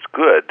that it's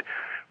good,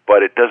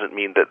 but it doesn't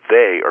mean that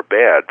they are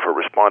bad for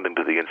responding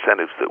to the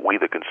incentives that we,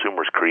 the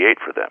consumers, create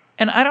for them.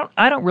 And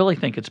I don't really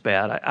think it's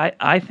bad.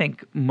 I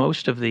think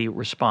most of the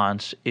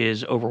response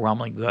is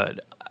overwhelmingly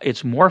good.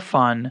 It's more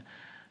fun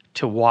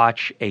to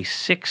watch a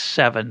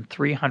 6'7",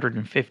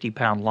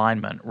 350-pound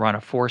lineman run a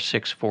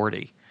 4.6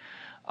 40,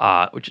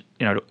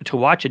 to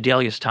watch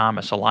Adelius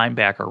Thomas, a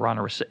linebacker, run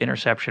an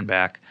interception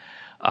back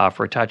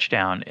for a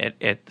touchdown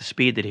at the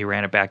speed that he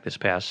ran it back this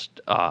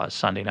past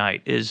Sunday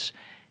night is.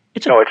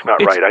 It's not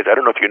right. I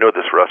don't know if you know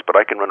this, Russ, but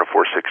I can run a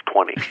 4.6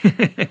 20.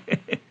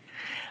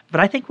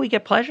 But I think we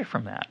get pleasure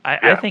from that.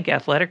 I think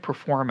athletic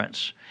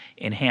performance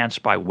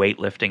enhanced by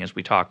weightlifting, as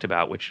we talked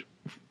about, which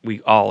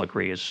we all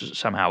agree is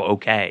somehow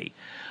okay,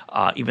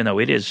 even though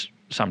it is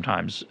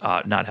sometimes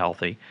not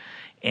healthy,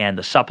 and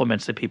the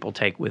supplements that people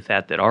take with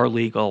that are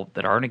legal,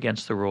 that aren't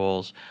against the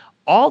rules,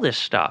 all this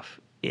stuff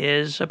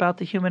is about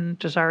the human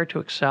desire to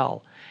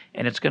excel.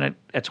 And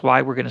that's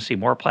why we're going to see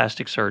more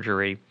plastic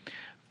surgery,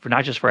 for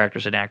not just for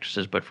actors and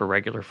actresses, but for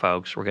regular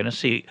folks. We're going to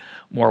see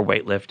more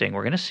weightlifting.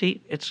 We're going to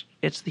see it's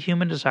the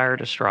human desire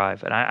to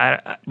strive, and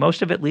I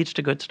most of it leads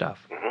to good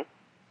stuff. Mm-hmm.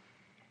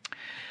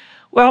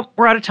 Well,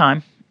 we're out of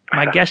time.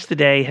 My guest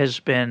today has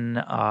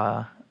been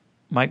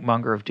Mike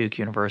Munger of Duke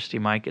University.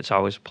 Mike, it's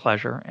always a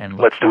pleasure, and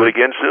let's do it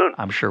again soon.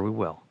 I'm sure we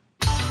will.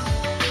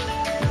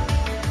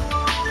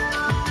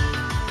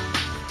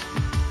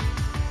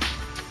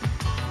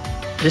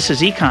 This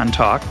is Econ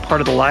Talk, part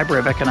of the Library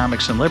of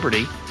Economics and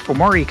Liberty. For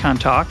more Econ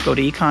Talk, go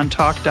to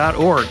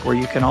econtalk.org, where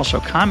you can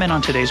also comment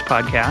on today's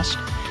podcast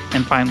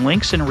and find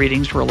links and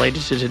readings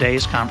related to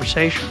today's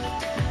conversation.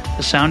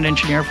 The sound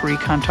engineer for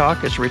Econ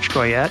Talk is Rich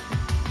Goyette.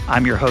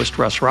 I'm your host,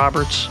 Russ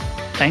Roberts.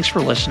 Thanks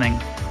for listening.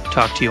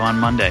 Talk to you on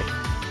Monday.